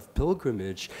layer of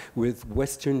pilgrimage, with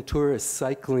Western tourists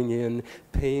cycling in,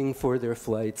 paying for their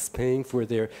flights, paying for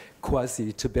their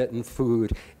quasi-Tibetan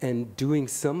food, and doing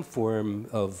some form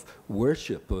of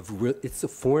worship. It's a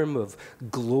form of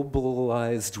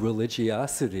globalized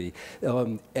religiosity.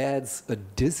 Adds a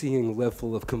dizzying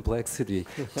level of complexity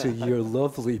to your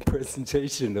lovely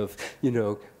presentation of,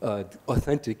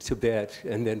 authentic Tibet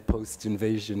and then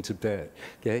post-invasion Tibet.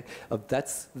 Okay,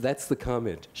 that's the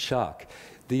comment. Shock.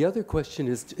 The other question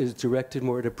is directed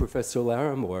more to Professor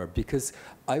Larrimore, because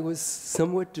I was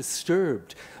somewhat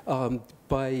disturbed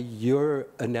by your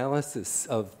analysis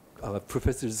of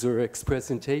Professor Zurick's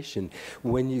presentation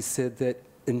when you said that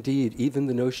indeed even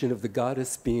the notion of the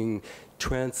goddess being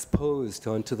transposed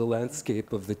onto the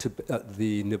landscape of the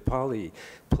Nepali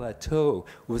plateau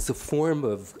was a form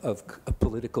of a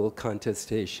political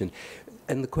contestation.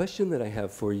 And the question that I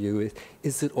have for you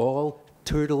is it all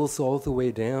turtles all the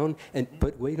way down?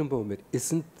 But wait a moment,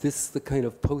 isn't this the kind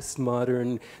of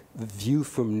postmodern view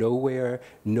from nowhere,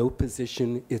 no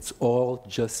position, it's all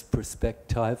just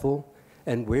perspectival?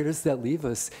 And where does that leave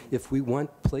us if we want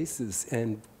places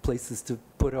to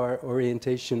put our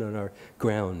orientation on our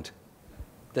ground?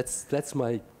 That's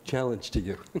my challenge to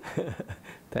you.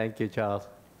 Thank you, Charles.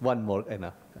 One more,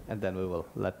 Anna, and then we will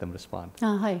let them respond.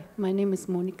 Hi, my name is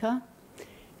Monica.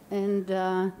 And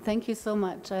thank you so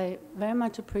much. I very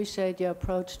much appreciate your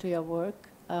approach to your work.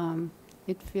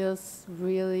 It feels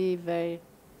really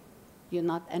you're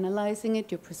not analyzing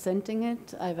it, you're presenting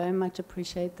it. I very much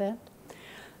appreciate that.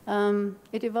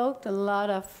 It evoked a lot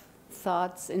of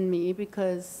thoughts in me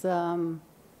because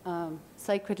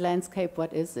sacred landscape,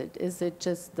 what is it? Is it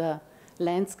just the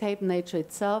landscape, nature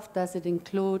itself? Does it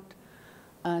include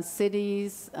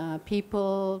cities,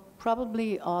 people,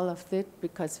 probably all of it,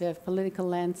 because we have political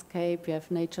landscape, we have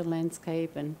nature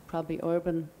landscape, and probably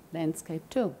urban landscape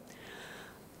too.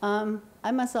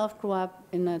 I myself grew up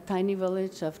in a tiny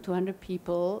village of 200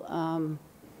 people,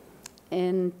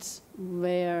 and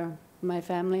where my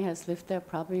family has lived there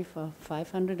probably for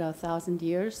 500 or 1,000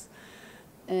 years,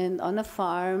 and on a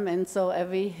farm, and so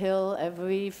every hill,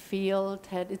 every field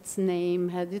had its name,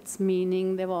 had its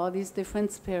meaning. There were all these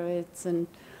different spirits, and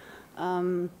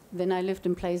then I lived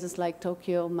in places like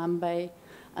Tokyo, Mumbai,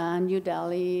 New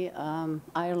Delhi,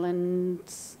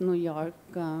 Ireland, New York,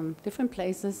 different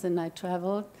places, and I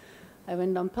traveled. I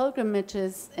went on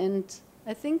pilgrimages, and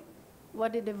I think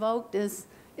what it evoked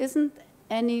isn't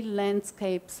any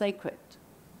landscape sacred?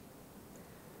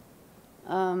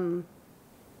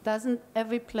 Doesn't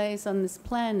every place on this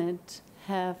planet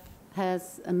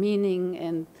has a meaning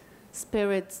and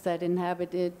spirits that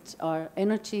inhabit it, or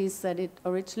energies that it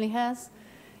originally has?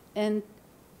 And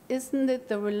isn't it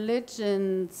the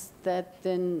religions that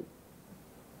then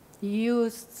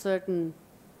used certain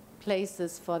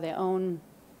places for their own,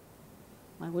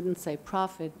 I wouldn't say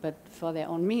profit, but for their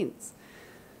own means?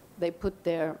 They put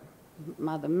their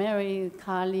Mother Mary,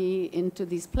 Kali, into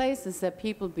these places that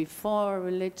people before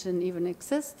religion even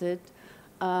existed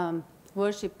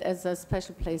worshipped as a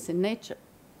special place in nature.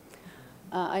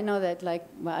 I know that, like,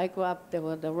 where I grew up, there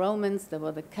were the Romans, there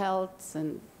were the Celts,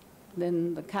 and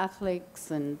then the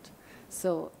Catholics, and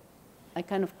so I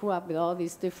kind of grew up with all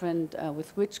these different,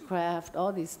 with witchcraft,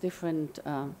 all these different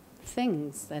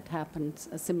things that happened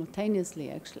simultaneously,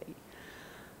 actually.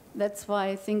 That's why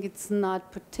I think it's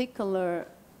not particular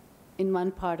in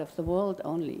one part of the world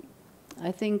only.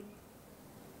 I think,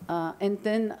 and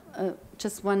then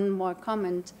just one more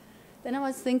comment. Then I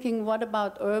was thinking, what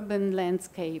about urban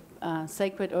landscape,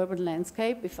 sacred urban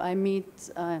landscape? If I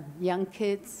meet young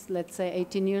kids, let's say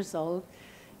 18 years old,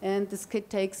 and this kid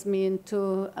takes me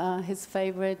into his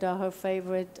favorite or her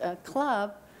favorite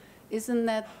club, isn't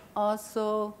that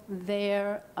also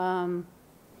their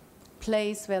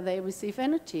place where they receive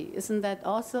energy? Isn't that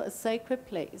also a sacred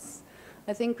place?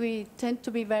 I think we tend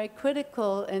to be very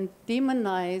critical and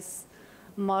demonize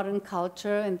modern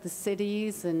culture and the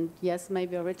cities, and yes,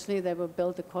 maybe originally they were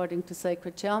built according to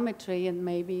sacred geometry, and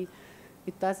maybe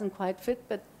it doesn't quite fit,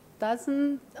 but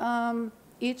doesn't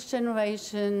each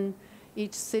generation,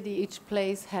 each city, each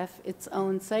place have its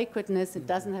own sacredness? It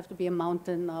doesn't have to be a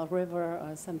mountain or a river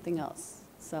or something else.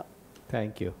 So.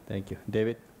 Thank you. Thank you.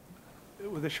 David?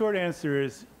 Well, the short answer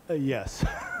is yes.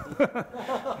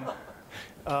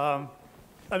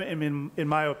 I mean, in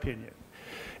my opinion.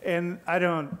 And I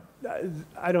don't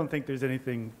think there's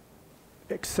anything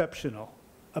exceptional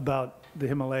about the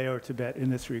Himalaya or Tibet in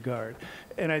this regard.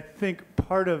 And I think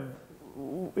part of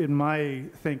in my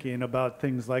thinking about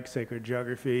things like sacred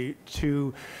geography,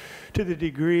 to the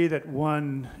degree that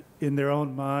one in their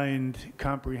own mind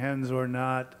comprehends or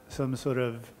not some sort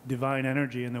of divine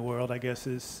energy in the world, I guess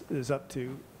is up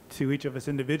to each of us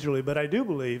individually. But I do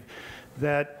believe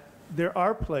that there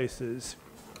are places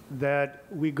that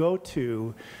we go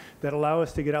to that allow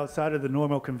us to get outside of the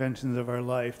normal conventions of our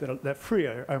life, that free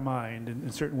our mind in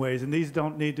certain ways. And these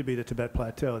don't need to be the Tibet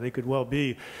Plateau. They could well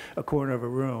be a corner of a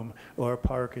room or a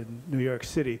park in New York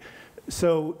City.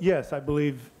 So yes, I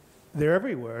believe they're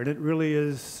everywhere. And it really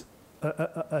is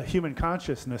a human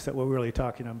consciousness that we're really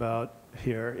talking about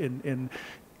here, in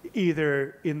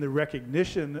either in the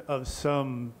recognition of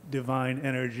some divine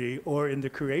energy or in the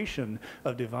creation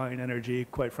of divine energy,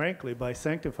 quite frankly, by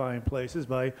sanctifying places,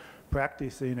 by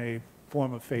practicing a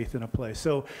form of faith in a place.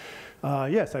 So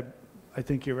yes, I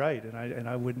think you're right, and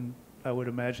I would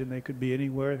imagine they could be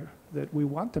anywhere that we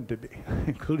want them to be,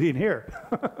 including here.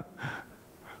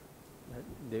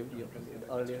 David, you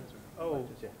earlier?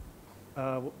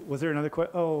 Oh, was there another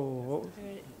question? Oh,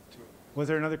 was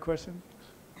there another question?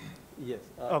 Yes.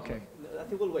 Okay. I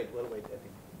think we'll wait. I think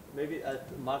maybe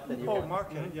Mark, then you. Oh, can.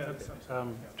 Mark, yeah.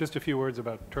 Just a few words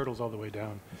about turtles all the way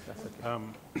down. That's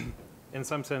okay. In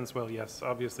some sense, well, yes,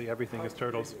 obviously everything is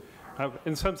turtles.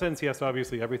 In some sense, yes,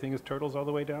 obviously everything is turtles all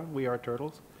the way down. We are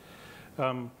turtles.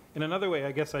 In another way,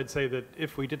 I guess I'd say that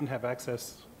if we didn't have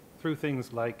access through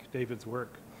things like David's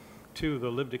work to the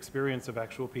lived experience of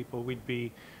actual people, we'd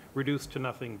be reduced to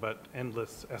nothing but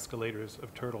endless escalators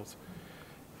of turtles.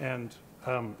 And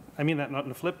I mean that not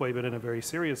in a flip way, but in a very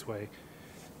serious way,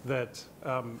 that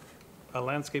a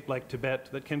landscape like Tibet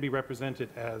that can be represented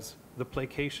as the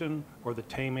placation or the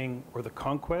taming or the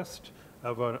conquest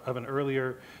of an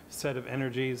earlier set of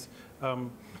energies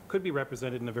could be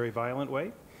represented in a very violent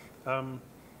way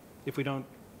if we don't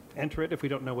enter it, if we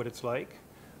don't know what it's like.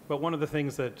 But one of the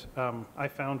things that I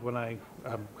found when I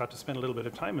got to spend a little bit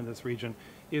of time in this region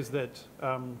is that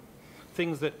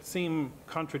things that seem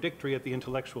contradictory at the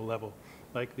intellectual level,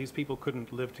 like these people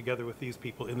couldn't live together with these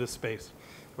people in this space,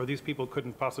 or these people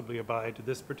couldn't possibly abide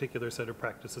this particular set of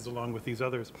practices along with these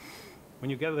others. When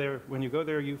you go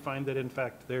there, you find that in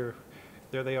fact there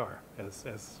they are, as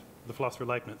the philosopher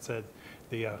Leibniz said,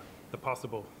 the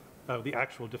possible, the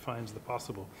actual defines the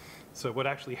possible. So what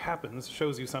actually happens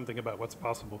shows you something about what's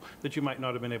possible that you might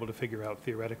not have been able to figure out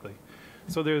theoretically.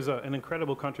 So there's an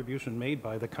incredible contribution made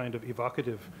by the kind of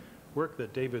evocative work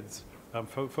that David's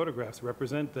photographs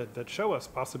represent that show us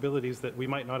possibilities that we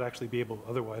might not actually be able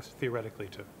otherwise theoretically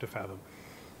to fathom.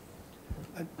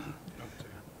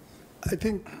 I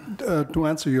think to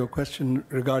answer your question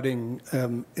regarding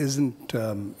isn't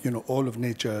all of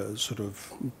nature sort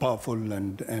of powerful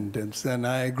and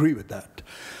I agree with that.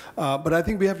 But I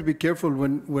think we have to be careful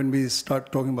when we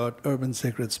start talking about urban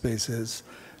sacred spaces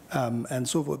and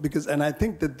so forth, and I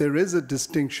think that there is a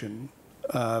distinction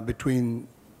between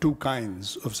two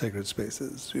kinds of sacred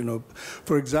spaces.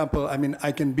 For example, I mean,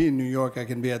 I can be in New York, I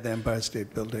can be at the Empire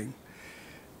State Building,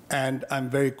 and I'm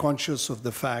very conscious of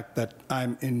the fact that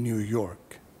I'm in New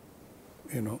York,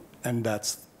 and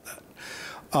that's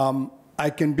that.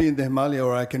 I can be in the Himalaya,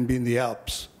 or I can be in the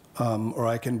Alps, or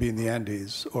I can be in the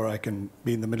Andes, or I can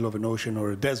be in the middle of an ocean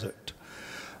or a desert,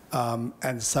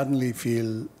 and suddenly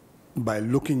feel, by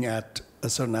looking at a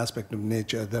certain aspect of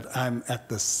nature, that I'm at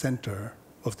the center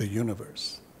of the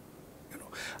universe.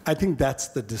 I think that's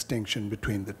the distinction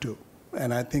between the two.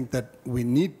 And I think that we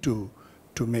need to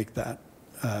make that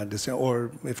distinction,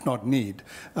 or if not need,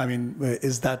 I mean,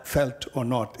 is that felt or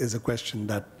not is a question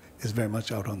that is very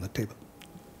much out on the table.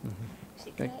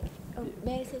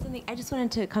 May I say something? I just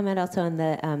wanted to comment also on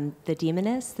the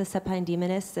demoness, the supine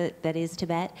demoness that is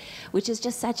Tibet, which is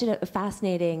just such a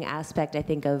fascinating aspect, I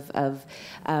think, of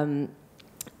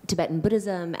Tibetan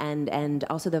Buddhism and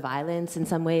also the violence in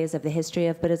some ways of the history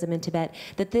of Buddhism in Tibet,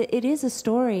 that it is a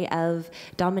story of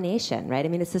domination, right? I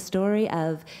mean, it's a story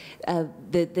of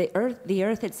the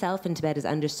earth itself in Tibet is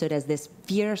understood as this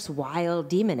fierce, wild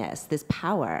demoness, this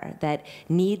power that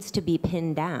needs to be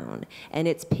pinned down. And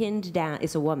it's pinned down,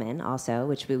 it's a woman also,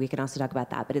 which we can also talk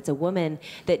about that, but it's a woman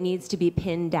that needs to be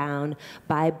pinned down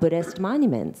by Buddhist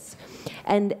monuments.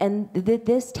 And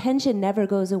this tension never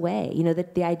goes away.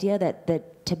 The idea that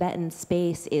Tibetan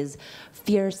space is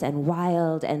fierce and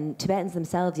wild, and Tibetans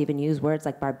themselves even use words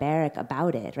like barbaric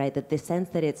about it, right? That the sense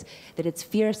that it's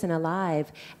fierce and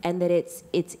alive, and that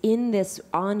it's in this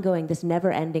ongoing, this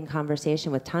never-ending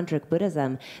conversation with Tantric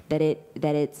Buddhism, that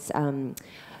it's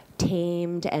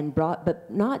tamed and brought, but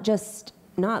not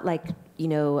like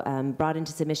brought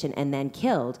into submission and then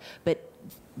killed, but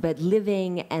but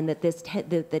living, and that this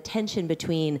the tension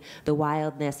between the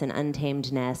wildness and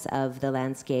untamedness of the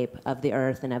landscape, of the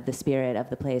earth, and of the spirit of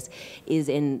the place is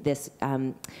in this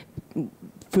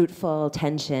fruitful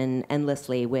tension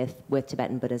endlessly with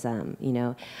Tibetan Buddhism, you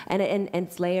know, and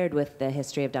it's layered with the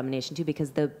history of domination too,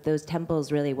 because those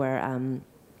temples really were,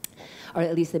 or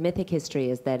at least the mythic history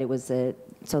is that it was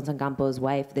Sonsan Gampo's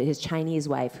wife, his Chinese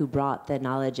wife, who brought the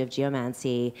knowledge of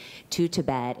geomancy to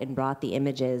Tibet and brought the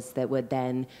images that would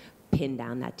then pin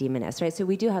down that demoness, right? So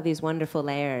we do have these wonderful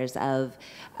layers of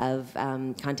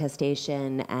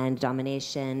contestation and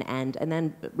domination, and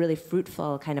then really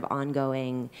fruitful kind of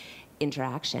ongoing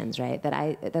interactions, right?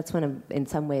 That's in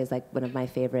some ways, like one of my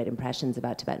favorite impressions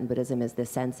about Tibetan Buddhism is this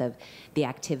sense of the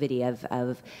activity of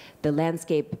the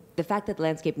landscape. The fact that the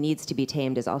landscape needs to be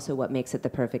tamed is also what makes it the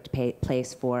perfect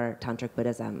place for Tantric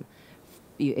Buddhism,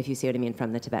 if you see what I mean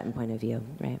from the Tibetan point of view,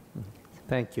 right?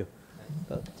 Thank you.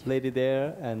 Lady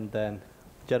there, and then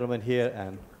gentleman here,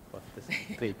 and what's this?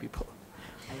 3 people.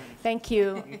 Thank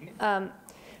you.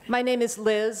 My name is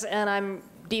Liz, and I'm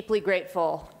deeply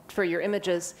grateful for your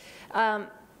images. I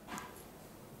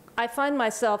find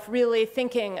myself really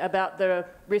thinking about the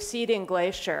receding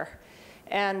glacier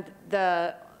and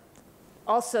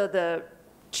also the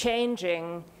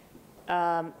changing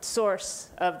source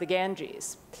of the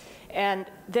Ganges, and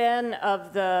then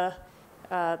of the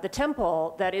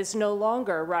temple that is no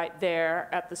longer right there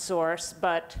at the source,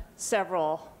 but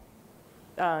several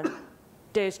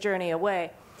days' journey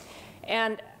away.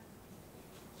 And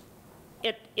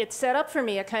it set up for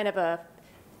me a kind of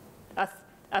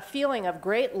a feeling of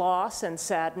great loss and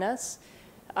sadness.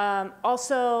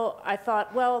 Also, I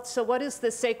thought, well, so what is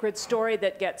the sacred story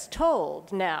that gets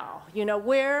told now? You know,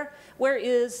 where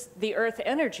is the earth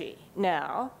energy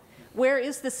now? Where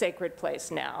is the sacred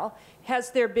place now?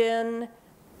 Has there been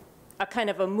a kind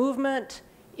of a movement?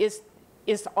 Is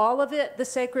all of it the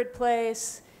sacred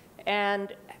place?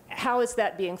 And how is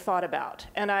that being thought about?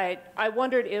 And I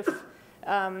wondered if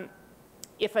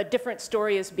a different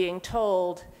story is being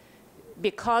told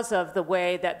because of the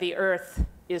way that the earth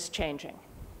is changing.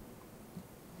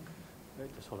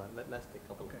 Just hold on. Let's take a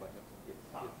couple of questions.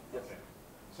 Yes. Okay.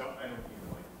 So I don't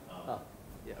feel like,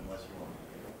 yeah. unless you want.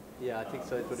 Yeah, I think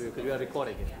so. It would be, because we are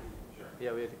recording it. Sure.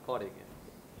 Yeah, we are recording it.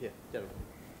 Here, gentlemen.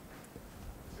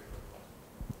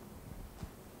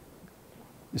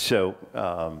 So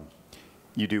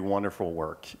you do wonderful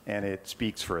work, and it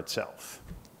speaks for itself.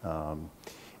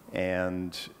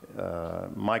 And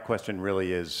my question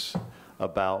really is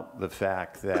about the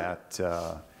fact that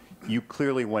you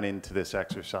clearly went into this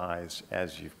exercise,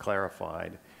 as you've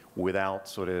clarified, without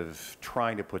sort of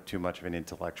trying to put too much of an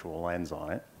intellectual lens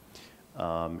on it,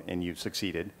 and you've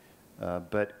succeeded.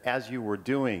 But as you were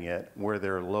doing it, were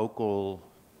there local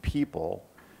people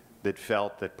that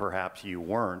felt that perhaps you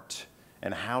weren't?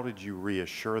 And how did you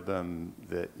reassure them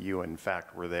that you, in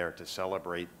fact, were there to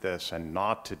celebrate this and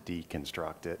not to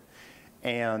deconstruct it?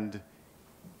 And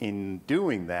in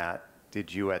doing that,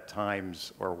 did you at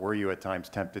times, or were you at times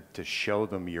tempted to show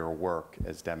them your work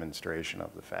as demonstration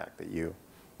of the fact that you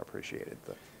appreciated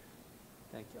the...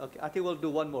 Thank you. Okay, I think we'll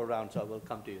do one more round, so I will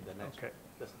come to you in the next. Okay.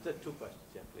 One. Just 2 questions,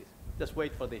 yeah, please. Just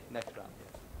wait for the next round.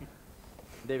 Yeah.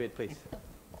 David, please.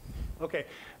 Okay.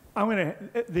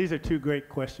 These are 2 great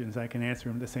questions. I can answer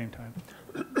them at the same time.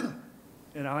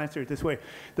 And I'll answer it this way.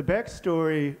 The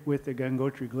backstory with the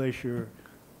Gangotri Glacier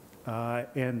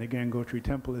and the Gangotri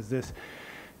Temple is this.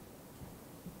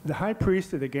 The high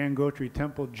priest of the Gangotri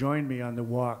Temple joined me on the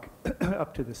walk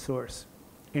up to the source.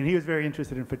 And he was very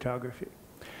interested in photography.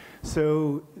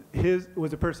 So his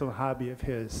was a personal hobby of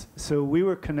his. So we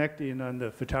were connecting on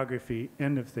the photography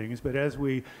end of things. But as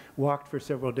we walked for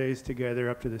several days together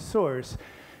up to the source,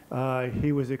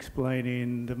 he was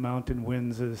explaining the mountain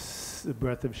winds as the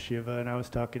breath of Shiva, and I was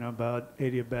talking about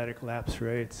adiabatic lapse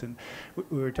rates, and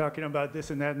we were talking about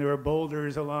this and that, and there were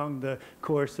boulders along the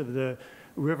course of the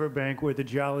riverbank where the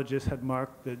geologists had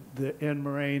marked the end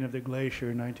moraine of the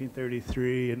glacier in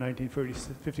 1933 and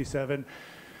 1957.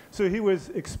 So he was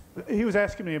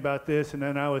asking me about this, and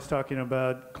then I was talking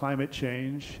about climate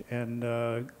change and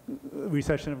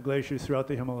recession of glaciers throughout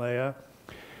the Himalaya,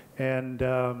 and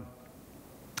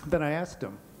then I asked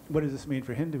him, what does this mean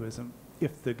for Hinduism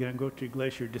if the Gangotri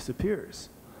Glacier disappears?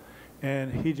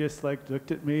 And he just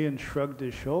looked at me and shrugged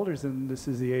his shoulders, and this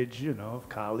is the age, you know, of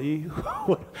Kali.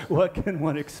 what can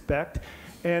one expect?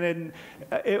 And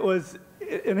it was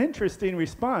an interesting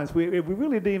response. We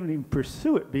really didn't even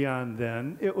pursue it beyond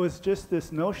then. It was just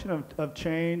this notion of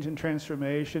change and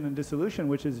transformation and dissolution,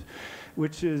 which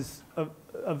is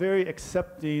a very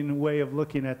accepting way of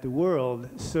looking at the world.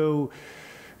 So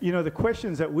you know, the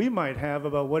questions that we might have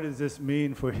about what does this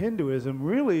mean for Hinduism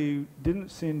really didn't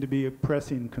seem to be a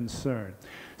pressing concern.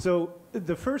 So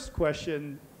the first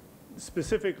question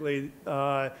specifically,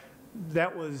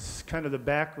 that was kind of the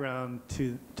background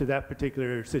to that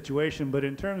particular situation. But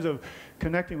in terms of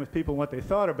connecting with people and what they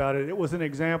thought about it, it was an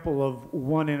example of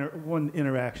one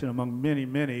interaction among many,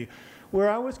 many, where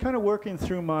I was kind of working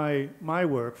through my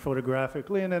work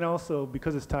photographically, and then also,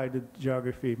 because it's tied to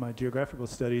geography, my geographical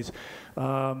studies,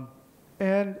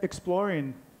 and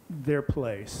exploring their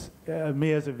place,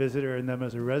 me as a visitor and them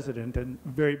as a resident, and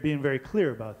being very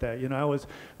clear about that. You know, I was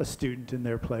a student in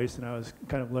their place, and I was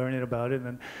kind of learning about it.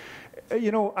 And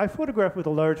you know, I photograph with a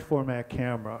large format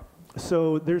camera,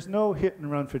 so there's no hit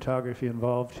and run photography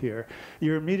involved here.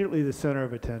 You're immediately the center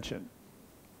of attention.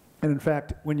 And in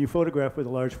fact, when you photograph with a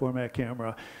large format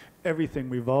camera,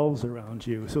 everything revolves around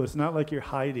you. So it's not like you're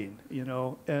hiding, you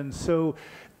know. And so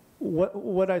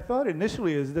what I thought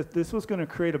initially is that this was going to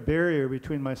create a barrier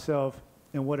between myself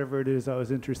and whatever it is I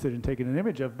was interested in taking an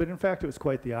image of. But in fact, it was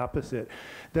quite the opposite,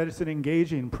 that it's an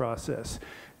engaging process.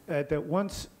 That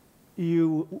once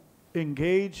you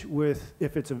engage with,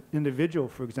 if it's an individual,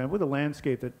 for example, with a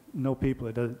landscape that no people,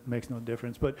 it makes no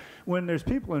difference. But when there's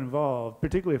people involved,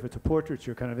 particularly if it's a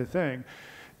portraiture kind of a thing,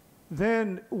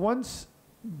 then once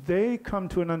they come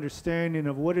to an understanding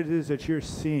of what it is that you're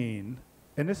seeing,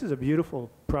 and this is a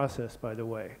beautiful process, by the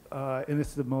way, and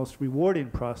it's the most rewarding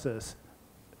process,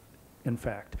 in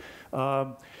fact,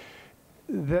 that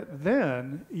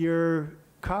then you're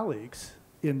colleagues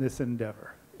in this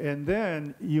endeavor. And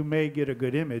then you may get a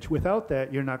good image. Without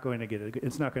that, you're not going to get it.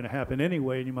 It's not going to happen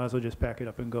anyway, and you might as well just pack it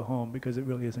up and go home, because it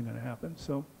really isn't going to happen.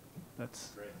 So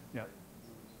that's, yeah.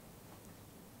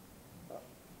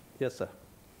 Yes, sir.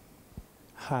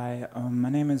 Hi,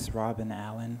 my name is Rubin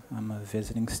Allen. I'm a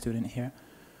visiting student here.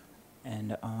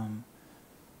 And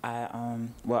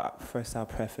well, first I'll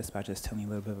preface by just telling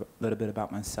you a little bit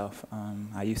about myself.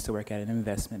 I used to work at an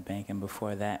investment bank, and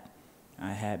before that,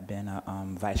 I had been a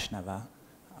Vaishnava,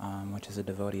 which is a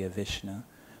devotee of Vishnu.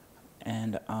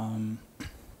 And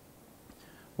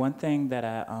one thing that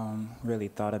I really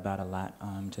thought about a lot,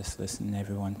 just listening to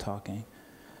everyone talking,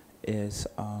 is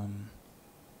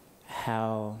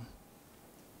how,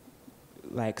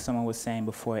 like someone was saying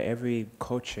before, every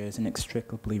culture is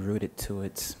inextricably rooted to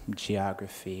its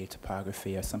geography,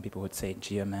 topography, or some people would say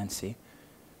geomancy.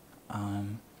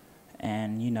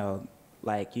 And, you know,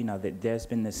 like, you know, there's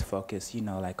been this focus, you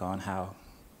know, like on how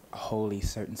holy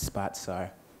certain spots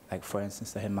are. Like, for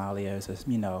instance, the Himalayas is,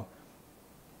 you know,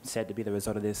 said to be the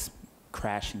result of this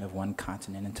crashing of one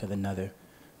continent into another,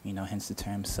 you know, hence the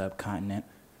term subcontinent.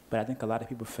 But I think a lot of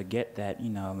people forget that, you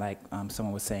know, like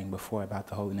someone was saying before about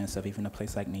the holiness of even a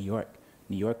place like New York.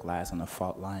 New York lies on a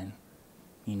fault line,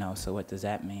 you know, so what does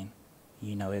that mean?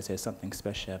 You know, is there something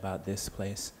special about this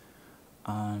place?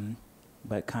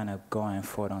 But kind of going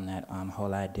forward on that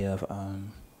whole idea of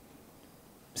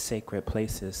sacred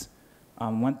places,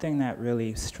 one thing that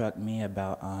really struck me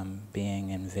about being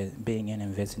in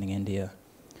and visiting India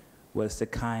was the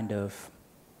kind of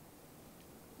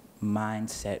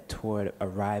mindset toward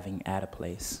arriving at a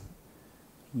place.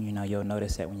 You know, you'll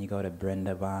notice that when you go to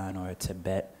Vrindavan or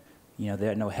Tibet, you know,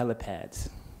 there are no helipads.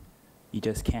 You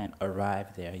just can't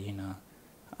arrive there, you know.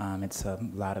 It's a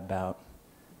lot about,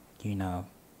 you know,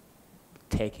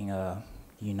 taking a,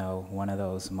 you know, one of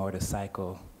those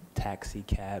motorcycle taxi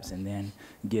cabs and then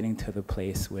getting to the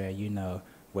place where, you know,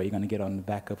 where you're going to get on the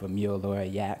back of a mule or a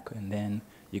yak, and then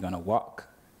you're going to walk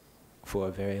for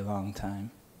a very long time.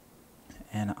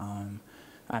 And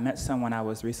I met someone, I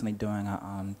was recently doing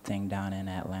a thing down in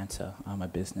Atlanta, a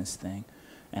business thing,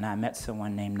 and I met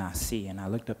someone named Nasi, and I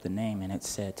looked up the name, and it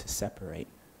said to separate.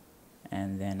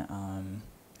 And then,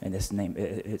 and this name,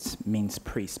 it means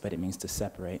priest, but it means to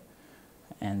separate.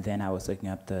 And then I was looking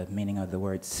up the meaning of the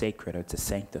word sacred, or to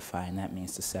sanctify, and that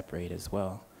means to separate as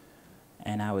well.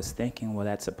 And I was thinking, well,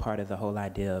 that's a part of the whole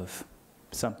idea of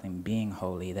something being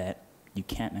holy, that you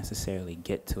can't necessarily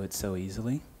get to it so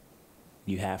easily.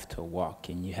 You have to walk,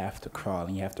 and you have to crawl,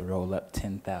 and you have to roll up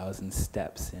 10,000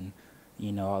 steps, and,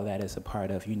 you know, all that is a part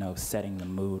of, you know, setting the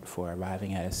mood for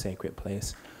arriving at a sacred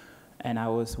place. And I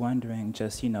was wondering,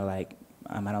 just, you know, like,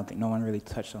 I don't think no one really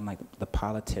touched on, like, the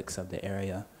politics of the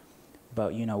area.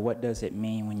 But, you know, what does it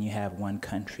mean when you have one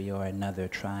country or another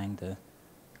trying to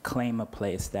claim a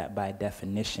place that by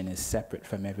definition is separate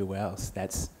from everywhere else?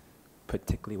 That's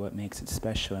particularly what makes it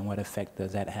special, and what effect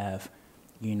does that have,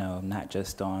 you know, not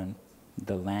just on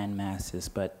the land masses,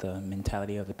 but the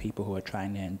mentality of the people who are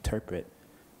trying to interpret,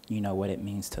 you know, what it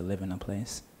means to live in a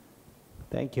place.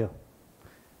 Thank you.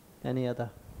 Any other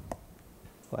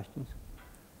questions?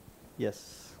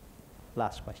 Yes.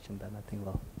 last question, then I think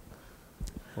we'll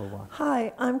move on.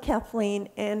 Hi, I'm Kathleen,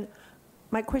 and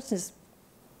my question is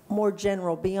more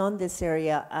general, beyond this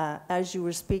area. As you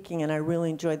were speaking, and I really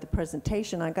enjoyed the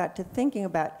presentation, I got to thinking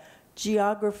about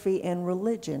geography and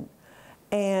religion.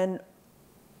 And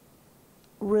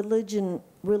religion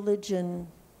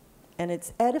and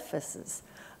its edifices.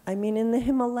 I mean, in the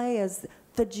Himalayas,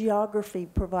 the geography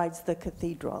provides the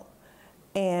cathedral.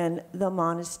 And the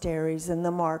monasteries and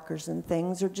the markers and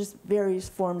things are just various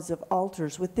forms of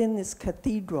altars within this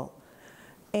cathedral.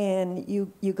 And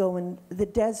you go in the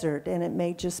desert, and it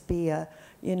may just be a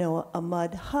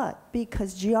mud hut,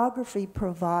 because geography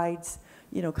provides,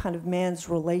 kind of man's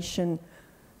relation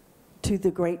to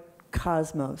the great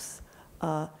cosmos.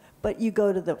 But you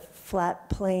go to the flat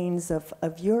plains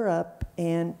of Europe,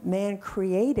 and man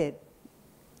created,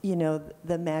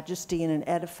 the majesty in an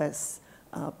edifice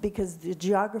because the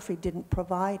geography didn't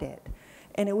provide it.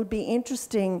 And it would be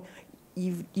interesting.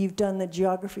 You've done the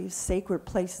geography of sacred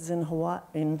places in Hawaii,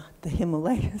 in the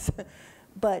Himalayas,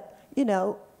 but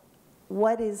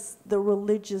what is the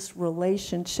religious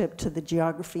relationship to the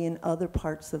geography in other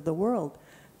parts of the world,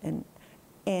 and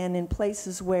in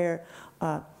places where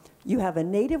you have a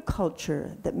native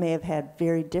culture that may have had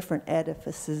very different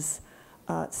edifices,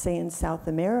 say in South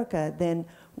America, than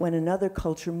when another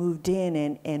culture moved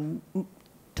in and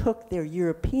took their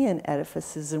European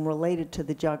edifices and related to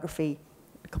the geography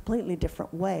completely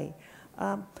different way.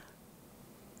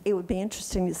 It would be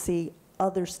interesting to see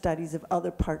other studies of other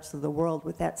parts of the world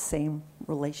with that same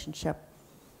relationship.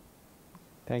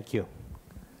 Thank you.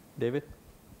 David?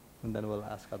 And then we'll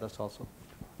ask others also.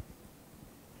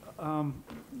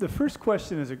 The first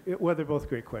question is, well, they're both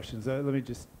great questions. Let me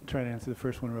just try to answer the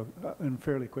first one and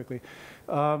fairly quickly.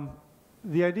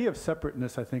 The idea of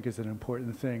separateness, I think, is an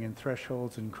important thing, and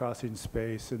thresholds and crossing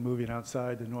space and moving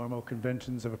outside the normal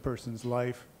conventions of a person's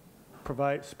life,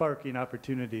 sparking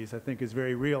opportunities, I think, is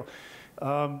very real.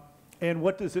 And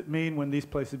what does it mean when these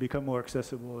places become more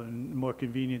accessible and more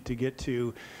convenient to get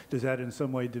to? Does that in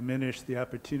some way diminish the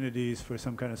opportunities for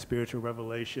some kind of spiritual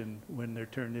revelation when they're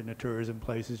turned into tourism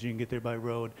places? You can get there by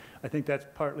road. I think that's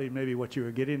partly maybe what you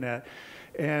were getting at.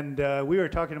 And we were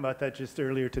talking about that just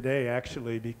earlier today,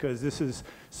 actually, because this is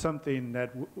something that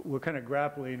we're kind of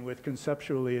grappling with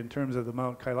conceptually in terms of the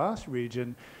Mount Kailash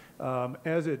region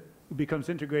as it becomes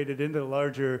integrated into the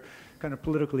larger kind of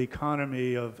political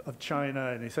economy of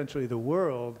China and essentially the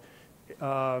world,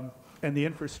 and the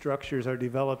infrastructures are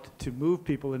developed to move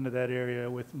people into that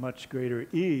area with much greater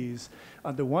ease.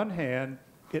 On the one hand,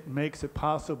 it makes it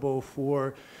possible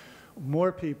for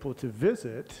more people to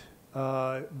visit,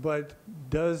 but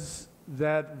does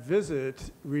that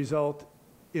visit result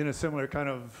in a similar kind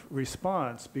of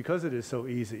response because it is so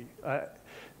easy?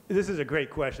 This is a great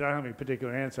question. I don't have any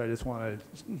particular answer. I just want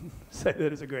to say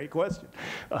that it's a great question.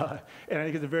 And I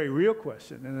think it's a very real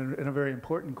question and a very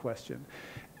important question.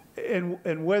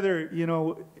 And whether,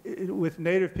 with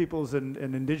native peoples and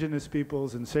indigenous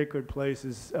peoples and sacred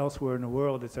places elsewhere in the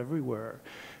world, it's everywhere.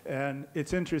 And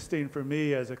it's interesting for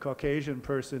me as a Caucasian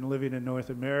person living in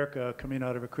North America, coming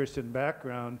out of a Christian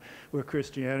background, where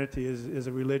Christianity is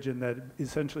a religion that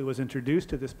essentially was introduced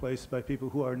to this place by people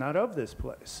who are not of this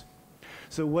place.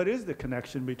 So what is the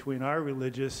connection between our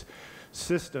religious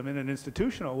system in an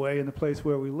institutional way and the place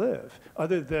where we live,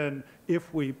 other than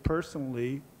if we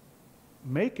personally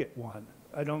make it one?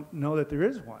 I don't know that there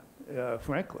is one,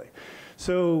 frankly.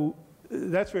 So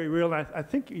that's very real. And I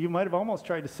think you might have almost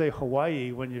tried to say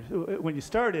Hawaii when you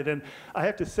started. And I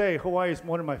have to say, Hawaii is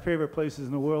one of my favorite places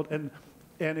in the world. And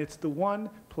it's the one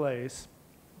place,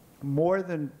 more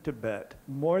than Tibet,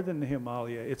 more than the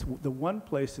Himalaya, it's the one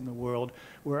place in the world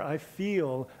where I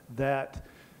feel that,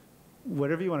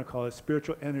 whatever you want to call it,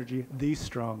 spiritual energy, the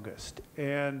strongest.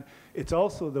 And it's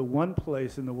also the one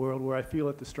place in the world where I feel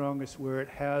it the strongest, where it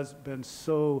has been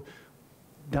so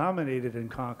dominated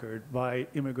and conquered by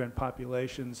immigrant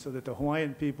populations, so that the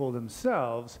Hawaiian people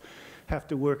themselves have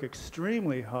to work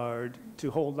extremely hard to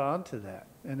hold on to that.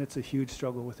 And it's a huge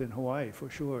struggle within Hawaii,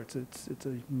 for sure. It's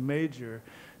a major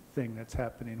thing that's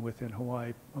happening within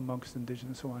Hawaii amongst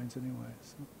indigenous Hawaiians anyway.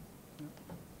 So, yeah.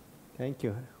 Thank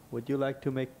you. Would you like to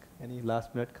make any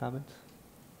last minute comments?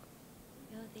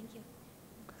 No, thank you.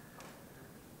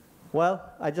 Well,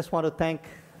 I just want to thank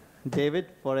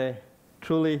David for a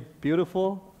truly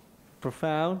beautiful,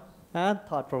 profound, and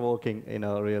thought-provoking,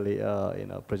 really,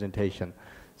 presentation.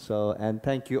 So, and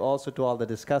thank you also to all the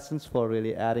discussants for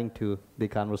really adding to the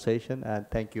conversation, and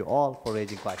thank you all for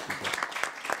raising questions.